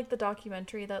 Isn't that, like, the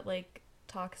documentary that, like,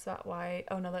 talks about why...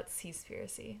 Oh, no, that's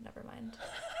Seaspiracy. Never mind.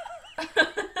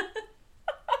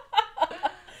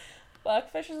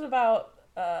 Blackfish is about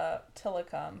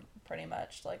Tilikum, pretty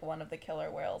much, like one of the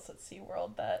killer whales at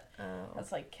SeaWorld that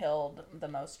has like killed the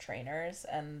most trainers,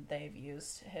 and they've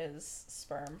used his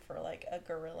sperm for like a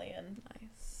gorillion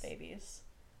Nice. babies.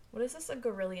 What is this, a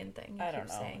gorillion thing? You I keep don't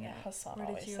know. saying it. Hassan Where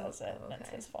did always you- says it, oh, and it's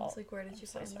okay. his I fault. was like, where did you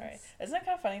so find sorry. this? Isn't that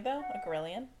kind of funny though? A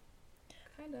gorillion?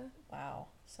 Kinda. Wow.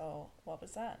 So what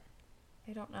was that?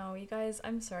 I don't know. You guys,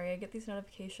 I'm sorry. I get these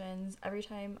notifications every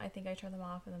time I think I turn them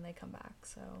off and then they come back.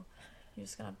 So you're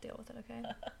just going to have to deal with it, okay?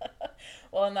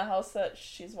 Well, in the house that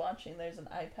she's watching, there's an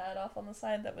iPad off on the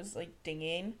side that was like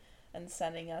dinging and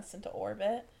sending us into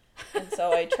orbit. And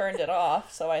so I turned it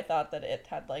off, so I thought that it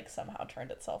had like somehow turned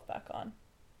itself back on.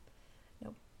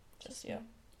 Nope. Just you. me.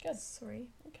 Good. Sorry.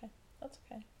 Okay. That's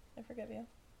okay. I forgive you.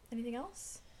 Anything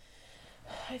else?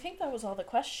 I think that was all the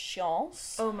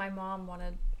questions. Oh, my mom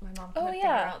couldn't Oh, figure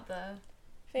yeah. out the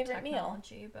Favorite meal?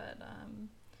 technology, but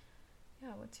yeah,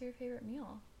 what's your favorite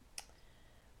meal?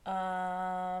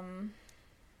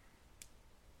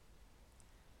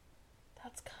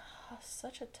 That's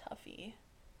such a toughie.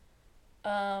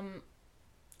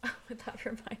 That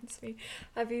reminds me.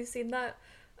 Have you seen that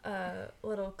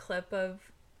little clip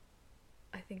of,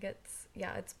 I think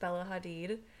it's Bella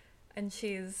Hadid, and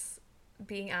she's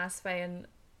being asked by an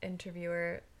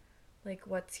interviewer, like,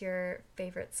 what's your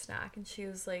favorite snack? And she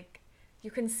was like, you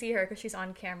can see her because she's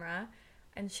on camera,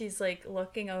 and she's like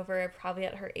looking over probably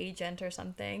at her agent or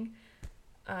something,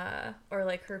 or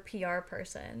like her PR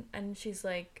person, and she's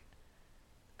like,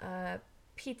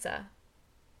 pizza.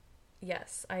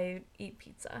 Yes, I eat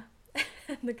pizza.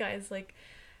 And the guy's like,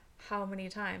 how many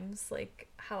times? Like,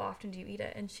 how often do you eat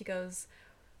it? And she goes,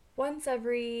 once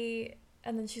every...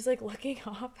 And then she's like looking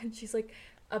up and she's like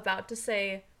about to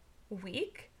say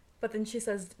week, but then she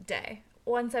says day.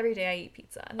 Once every day I eat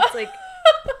pizza. And it's like,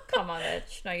 come on,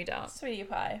 bitch. No, you don't. Sweetie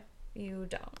pie. You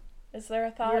don't. Is there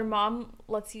a thought? Your mom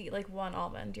lets you eat like one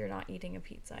almond. You're not eating a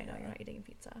pizza. I know you're not eating a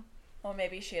pizza. Well,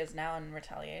 maybe she is now in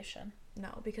retaliation.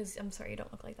 No, because I'm sorry, you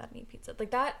don't look like that and eat pizza.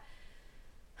 Like that...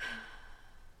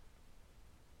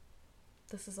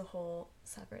 This is a whole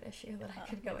separate issue that I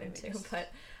could go into,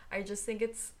 but I just think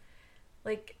it's,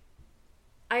 like,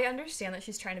 I understand that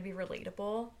she's trying to be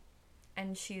relatable,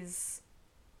 and she's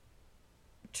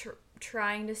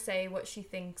trying to say what she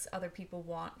thinks other people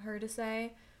want her to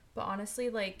say, but honestly,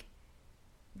 like,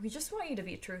 we just want you to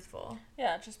be truthful.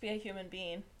 Yeah, just be a human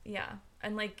being. Yeah,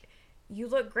 and, like, you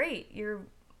look great. You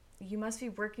must be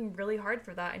working really hard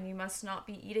for that, and you must not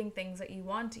be eating things that you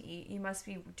want to eat. You must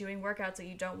be doing workouts that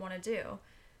you don't want to do,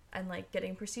 and like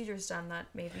getting procedures done that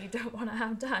maybe you don't want to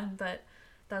have done, but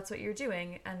that's what you're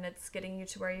doing, and it's getting you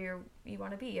to where you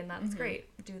want to be, and that's great.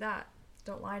 Do that.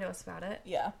 Don't lie to us about it.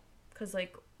 Yeah. Because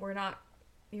like you're not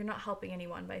helping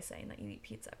anyone by saying that you eat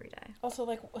pizza every day. Also,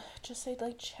 like, just say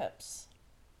like chips.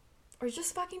 Or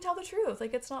just fucking tell the truth.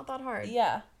 Like, it's not that hard.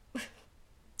 Yeah.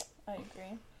 I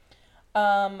agree.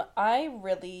 I'm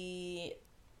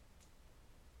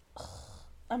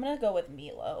gonna go with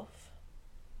meatloaf.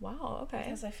 Wow, okay.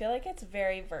 Because I feel like it's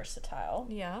very versatile.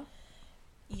 Yeah.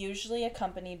 Usually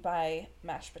accompanied by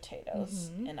mashed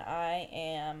potatoes. And I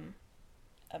am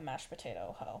a mashed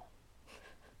potato hoe.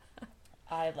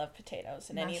 I love potatoes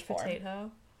in any form. Mashed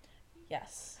potato.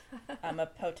 Yes. I'm a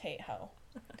potato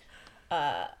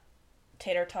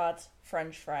tater tots,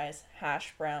 french fries,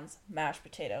 hash browns, mashed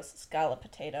potatoes, scallop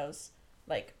potatoes,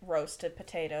 like roasted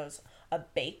potatoes, a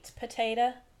baked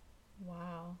potato.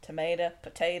 Wow. Tomato,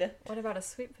 potato. What about a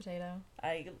sweet potato?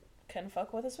 I can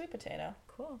fuck with a sweet potato.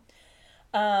 Cool.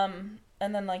 And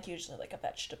then like usually like a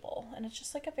vegetable. And it's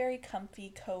just like a very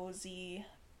comfy, cozy,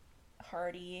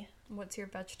 hearty. What's your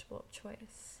vegetable of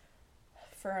choice?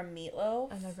 For a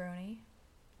meatloaf. A Negroni.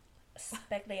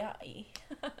 Spagliati.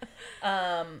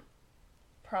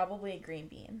 Probably green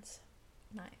beans.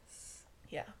 Nice.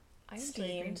 Yeah. I enjoy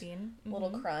Steamed, green bean. Little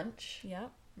crunch. Yep.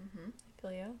 Mm-hmm. I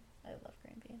feel you. I love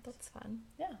green beans. That's fun.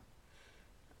 Yeah.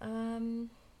 Um,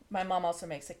 My mom also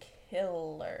makes a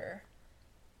killer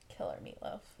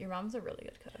meatloaf. your mom's a really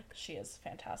good cook. She is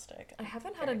fantastic. I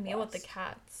haven't had very a meal with the blessed.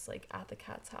 cats, like at the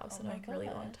cat's house Oh in my a really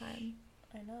long gosh. time.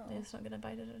 I know. I'm just not gonna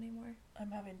bite it anymore.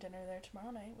 I'm having dinner there tomorrow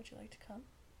night. Would you like to come?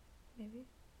 Maybe.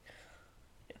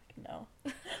 You're like, no.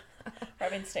 We're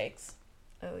having steaks.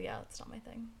 Oh yeah, that's not my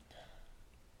thing.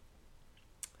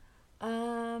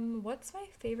 What's my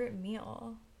favorite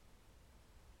meal?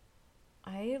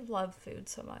 I love food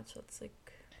so much. It's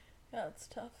like, Yeah, it's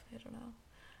tough. I don't know.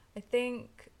 I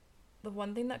think the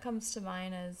one thing that comes to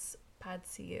mind is pad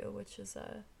see ew, which is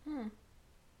a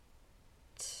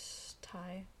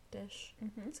Thai dish.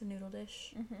 Mm-hmm. It's a noodle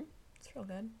dish. Mm-hmm. It's real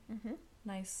good. Mm-hmm.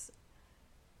 Nice,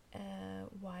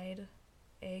 wide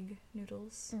egg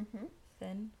noodles. Mm-hmm.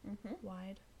 Thin, Mm-hmm.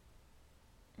 wide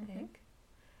Mm-hmm. egg.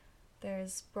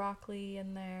 There's broccoli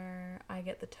in there. I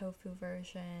get the tofu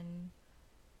version.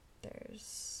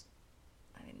 There's,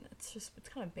 I mean, it's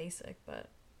kind of basic, but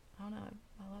I don't know.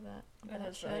 I love it. I love It that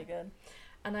is really shit. good.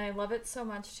 And I love it so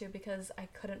much too because I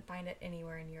couldn't find it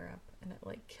anywhere in Europe, and it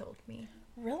like killed me.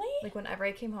 Really? Like whenever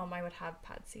I came home, I would have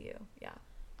pad see ew. Yeah.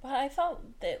 But I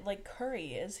thought that like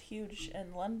curry is huge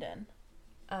in London.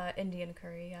 Indian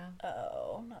curry, yeah.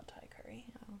 Oh, not Thai curry.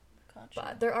 No. Gotcha.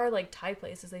 But there are like Thai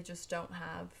places, they just don't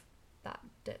have that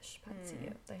dish, pad see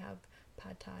ew. They have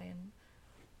pad Thai and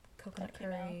coconut Pad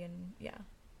keema. curry and yeah.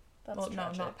 That's Well,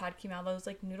 tragic. no, not pad keema. Those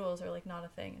like noodles are like not a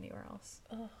thing anywhere else.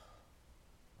 Ugh.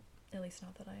 At least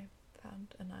not that I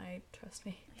found. And trust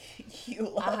me, You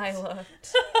looked. I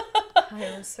looked.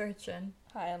 I was searching.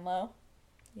 High and low.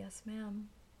 Yes, ma'am.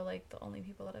 Like, the only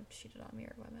people that have cheated on me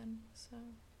are women, so.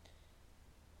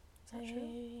 Is that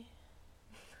true?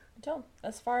 I don't.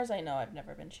 As far as I know, I've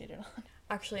never been cheated on.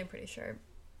 Actually, I'm pretty sure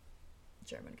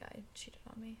German guy cheated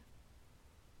on me.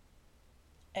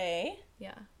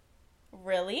 Yeah.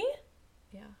 Really?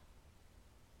 Yeah.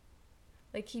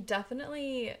 Like, he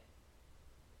definitely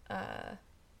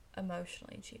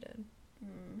emotionally cheated.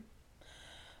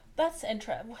 That's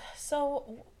interesting.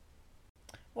 So,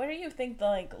 what do you think the,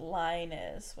 like, line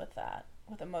is with that?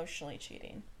 With emotionally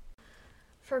cheating?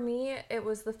 For me, it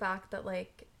was the fact that,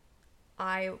 like,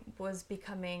 I was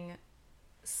becoming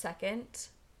second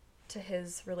to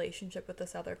his relationship with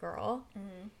this other girl.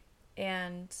 Mm-hmm.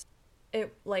 And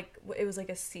it was like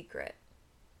a secret.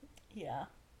 Yeah.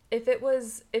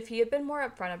 If he had been more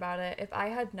upfront about it, if I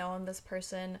had known this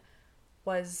person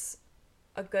was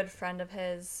a good friend of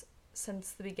his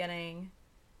since the beginning,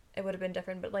 it would have been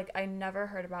different. But, like, I never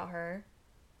heard about her,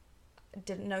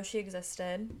 didn't know she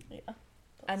existed. Yeah.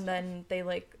 And then they,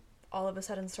 like, all of a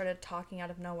sudden started talking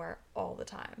out of nowhere all the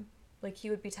time. Like, he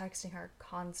would be texting her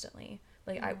constantly.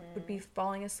 Like, I would be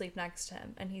falling asleep next to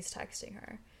him and he's texting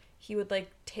her. He would,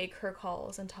 like, take her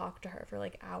calls and talk to her for,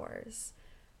 like, hours.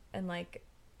 And, like,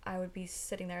 I would be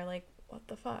sitting there like, what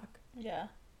the fuck? Yeah.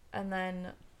 And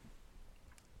then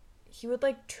he would,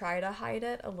 like, try to hide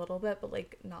it a little bit, but,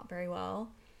 like, not very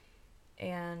well.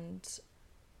 And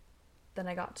then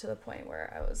I got to the point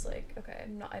where I was like, okay,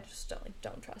 I just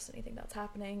don't trust anything that's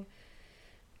happening.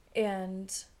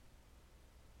 And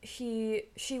she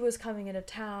was coming into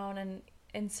town, and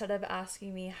instead of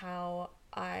asking me how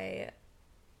I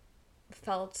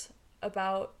felt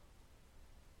about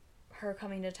her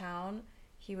coming to town,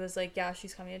 he was like, yeah,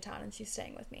 she's coming to town and she's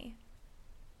staying with me.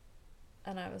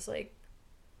 And I was like,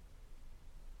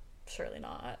 surely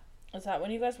not. Is that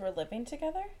when you guys were living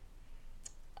together?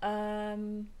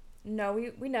 No,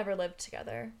 we never lived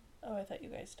together. Oh, I thought you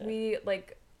guys did. We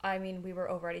we were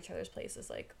over at each other's places,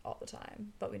 like, all the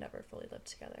time, but we never fully lived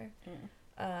together.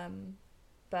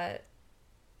 But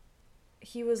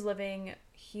he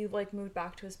like moved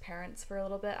back to his parents for a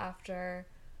little bit after,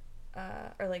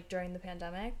 or like during the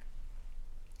pandemic,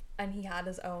 and he had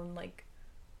his own, like,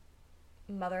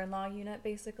 mother-in-law unit,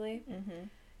 basically.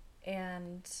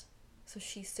 And so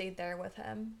she stayed there with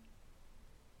him,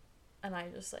 and I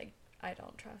just, like, I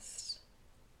don't trust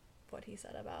what he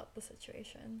said about the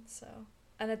situation. So,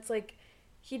 and it's like,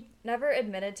 he never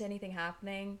admitted to anything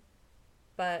happening,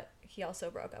 but he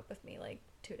also broke up with me, like,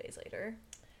 2 days later.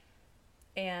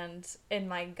 And in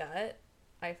my gut,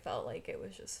 I felt like it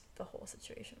was just, the whole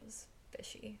situation was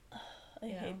fishy. I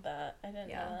hate that. I didn't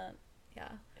know that.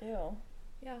 Yeah. Ew.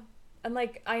 Yeah. And,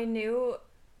 like, I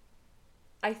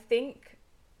think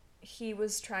he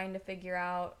was trying to figure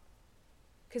out,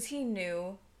 because he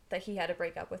knew that he had to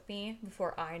break up with me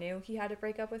before I knew he had to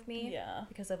break up with me. Yeah.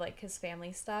 Because of, like, his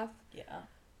family stuff. Yeah.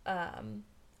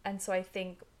 And so I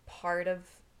think part of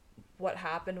what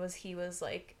happened was he was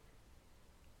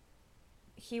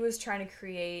trying to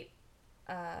create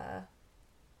a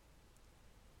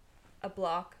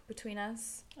block between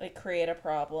us. Like, create a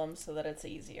problem so that it's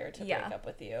easier to break up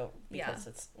with you, because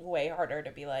it's way harder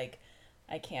to be like,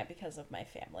 I can't because of my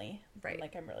family. Right.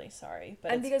 Like, I'm really sorry.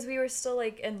 But and because we were still,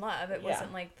 like, in love. It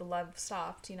wasn't like the love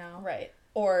stopped, you know? Right.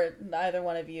 Or neither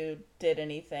one of you did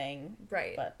anything.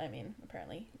 Right. But, I mean,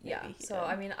 apparently, maybe he so, did.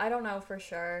 I mean, I don't know for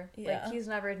sure. Yeah. Like, he's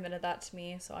never admitted that to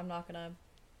me, so I'm not gonna...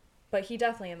 But he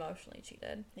definitely emotionally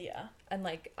cheated. Yeah. And,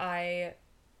 like, I,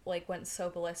 like, went so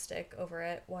ballistic over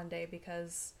it one day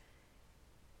because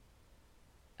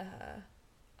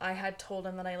I had told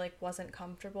him that I, like, wasn't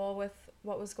comfortable with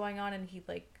what was going on, and he,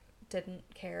 like, didn't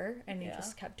care, and he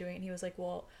just kept doing it. And he was like,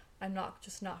 well, I'm not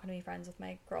gonna be friends with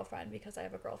my girlfriend because I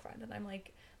have a girlfriend. And I'm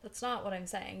like, that's not what I'm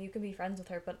saying. You can be friends with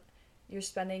her, but you're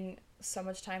spending so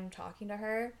much time talking to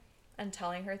her and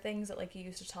telling her things that, like, you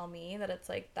used to tell me, that it's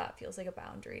like, that feels like a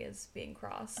boundary is being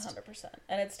crossed. 100%.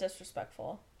 And it's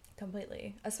disrespectful.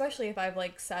 Completely. Especially if I've,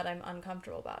 like, said I'm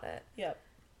uncomfortable about it. Yep.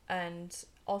 And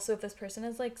also, if this person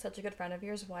is, like, such a good friend of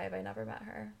yours, why have I never met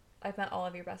her? I've met all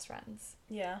of your best friends.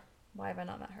 Yeah. Why have I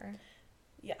not met her?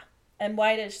 Yeah. And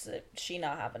why does she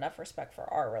not have enough respect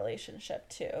for our relationship,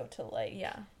 too, to, like,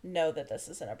 know that this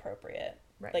is inappropriate?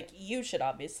 Right. Like, you should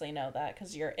obviously know that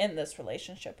because you're in this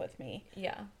relationship with me.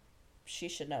 Yeah. She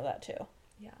should know that, too.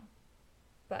 Yeah.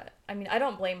 But, I mean, I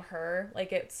don't blame her.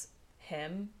 Like, it's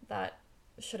him that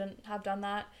shouldn't have done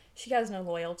that. She has no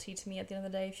loyalty to me at the end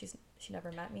of the day. She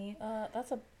never met me.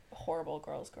 That's a horrible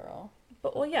girl's girl.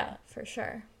 But, well, yeah, for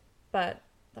sure. But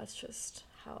that's just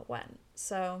how it went.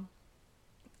 So,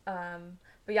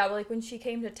 but yeah, like when she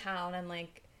came to town and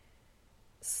like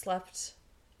slept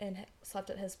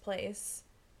at his place,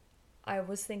 I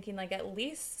was thinking like at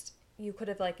least you could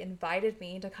have like invited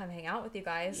me to come hang out with you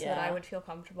guys so that I would feel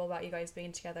comfortable about you guys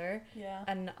being together. Yeah.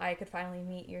 And I could finally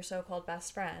meet your so-called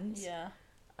best friend. Yeah.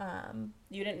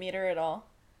 You didn't meet her at all?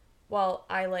 Well,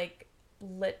 I like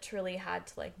literally had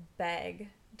to like beg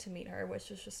to meet her, which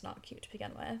was just not cute to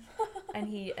begin with. And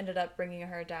he ended up bringing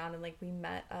her down, and like we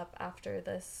met up after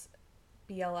this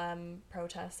BLM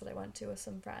protest that I went to with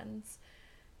some friends,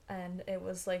 and it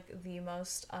was like the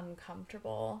most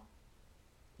uncomfortable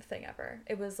thing ever.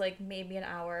 It was like maybe an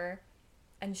hour,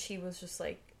 and she was just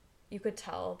like, you could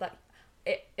tell that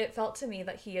it felt to me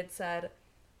that he had said,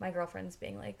 my girlfriend's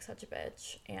being like such a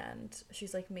bitch and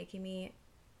she's like making me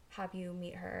have you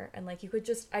meet her, and like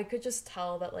I could just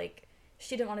tell that like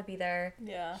she didn't want to be there.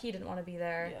 Yeah. He didn't want to be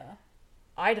there. Yeah.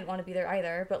 I didn't want to be there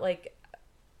either, but like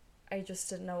I just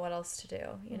didn't know what else to do,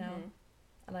 you know?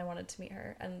 And I wanted to meet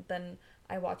her, and then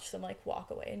I watched them like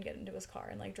walk away and get into his car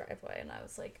and like drive away, and I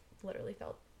was like literally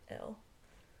felt ill.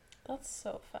 That's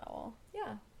so foul.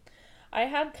 Yeah. I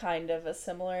had kind of a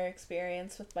similar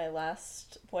experience with my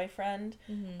last boyfriend.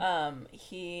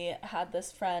 He had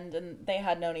this friend, and they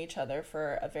had known each other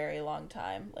for a very long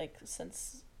time, like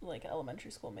since like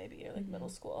elementary school maybe, or like middle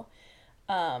school.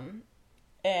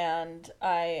 And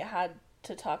I had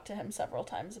to talk to him several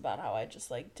times about how I just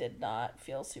like did not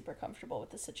feel super comfortable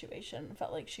with the situation.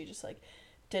 Felt like she just like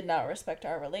did not respect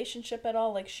our relationship at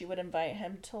all. Like she would invite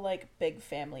him to like big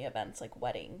family events, like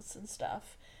weddings and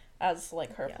stuff, as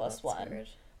like her plus one. Weird.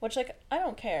 Which like I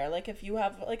don't care. Like if you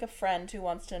have like a friend who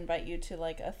wants to invite you to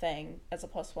like a thing as a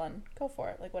plus one, go for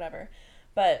it. Like whatever.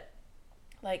 But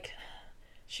like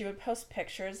she would post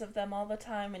pictures of them all the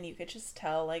time, and you could just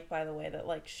tell like by the way that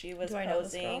like she was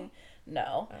posing.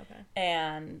 No. Okay.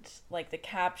 And like the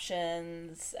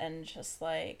captions, and just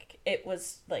like it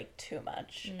was like too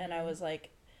much. And I was like,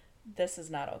 this is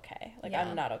not okay. Like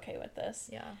I'm not okay with this.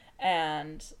 Yeah.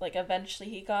 And like eventually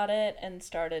he got it and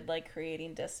started like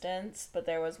creating distance. But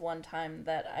there was one time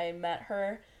that I met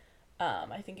her,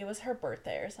 I think it was her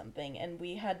birthday or something, and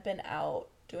we had been out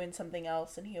doing something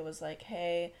else, and he was like,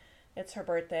 hey, it's her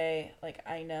birthday, like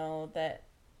I know that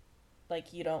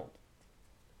like you're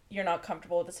not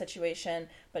comfortable with the situation,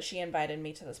 but she invited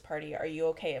me to this party. Are you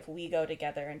okay if we go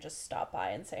together and just stop by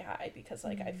and say hi? Because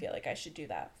like I feel like I should do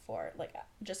that for like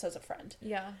just as a friend.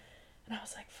 Yeah. And I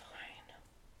was like, fine.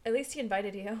 At least he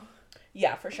invited you.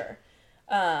 Yeah, for sure.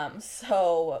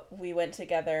 So we went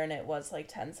together, and it was like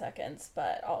 10 seconds,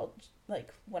 but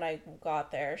like when I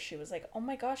got there, she was like, oh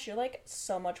my gosh, you're like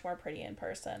so much more pretty in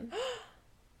person.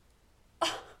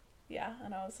 Yeah.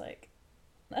 And I was like,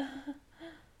 ew.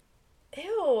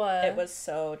 It was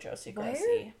so Josie Why Grossi.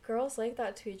 are girls like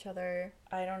that to each other?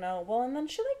 I don't know. Well, and then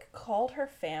she like called her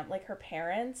like her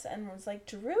parents, and was like,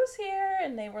 Drew's here,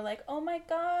 and they were like, oh my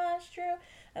gosh, Drew.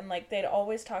 And like they'd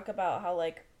always talk about how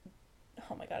like,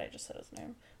 oh my god, I just said his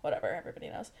name. Whatever, everybody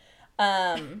knows.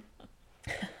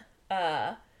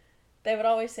 They would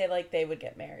always say like they would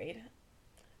get married.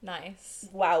 Nice.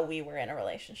 While we were in a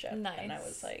relationship. Nice. And I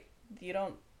was like, you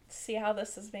don't see how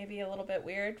this is maybe a little bit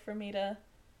weird for me to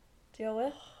deal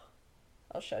with?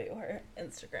 I'll show you her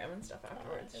Instagram and stuff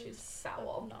afterwards. She's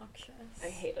foul. Obnoxious. I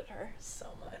hated her so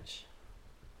much.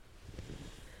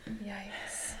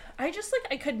 Yikes. I just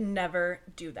like I could never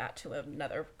do that to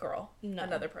another girl. No.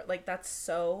 Like that's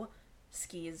so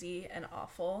skeezy and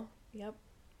awful. Yep.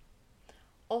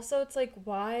 Also, it's like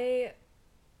why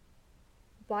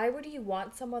would you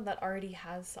want someone that already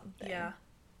has something? Yeah.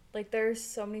 Like there's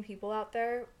so many people out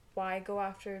there. Why go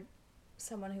after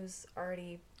someone who's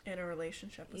already In a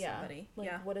relationship with somebody. Like,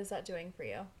 yeah. what is that doing for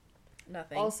you?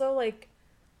 Nothing. Also, like,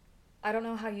 I don't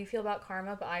know how you feel about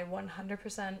karma, but I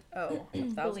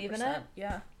 100% believe in it.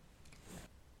 Yeah.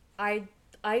 I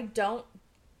don't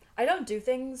do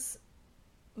things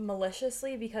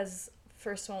maliciously because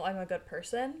first of all, I'm a good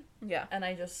person. Yeah. And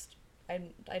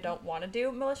I don't want to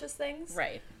do malicious things.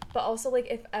 Right. But also,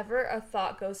 like, if ever a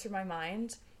thought goes through my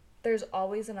mind, there's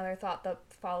always another thought that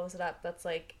follows it up that's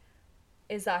like,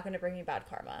 is that going to bring me bad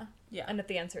karma? Yeah. And if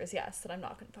the answer is yes, then I'm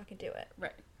not going to fucking do it.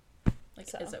 Right. Like,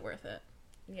 So. is it worth it?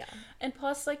 Yeah. And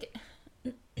plus, like,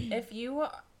 if you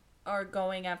are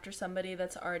going after somebody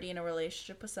that's already in a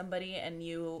relationship with somebody and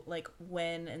you, like,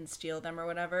 win and steal them or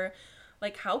whatever,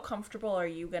 like, how comfortable are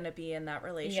you going to be in that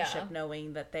relationship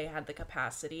knowing that they had the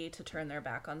capacity to turn their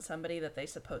back on somebody that they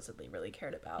supposedly really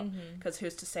cared about? Because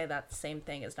who's to say that same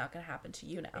thing is not going to happen to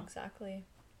you now? Exactly.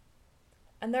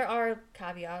 And there are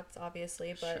caveats,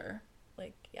 obviously, but, Sure.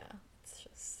 like, yeah, it's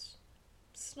just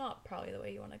just not probably the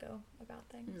way you want to go about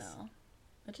things. No.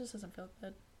 It just doesn't feel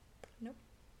good. Nope.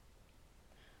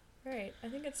 Right. I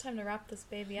think it's time to wrap this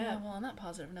baby Yeah, up. well, on that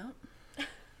positive note.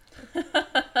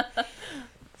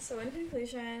 So in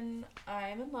conclusion,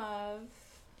 I'm in love.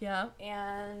 Yeah.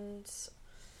 And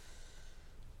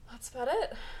that's about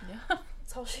it. Yeah.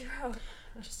 That's all she wrote.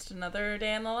 Just another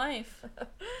day in the life.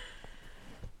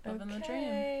 Living the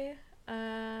dream.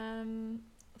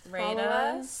 Rate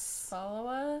us. Follow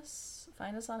us.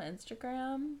 Find us on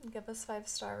Instagram. Give us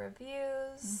 5-star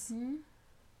reviews. Mm-hmm.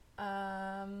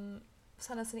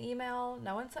 Send us an email.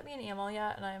 No one sent me an email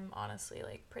yet, and I'm honestly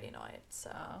like pretty annoyed.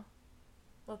 So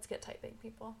let's get typing,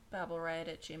 people.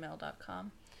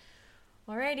 babbleriot@gmail.com.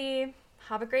 Alrighty.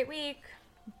 Have a great week.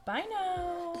 Bye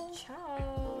now.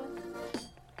 Ciao.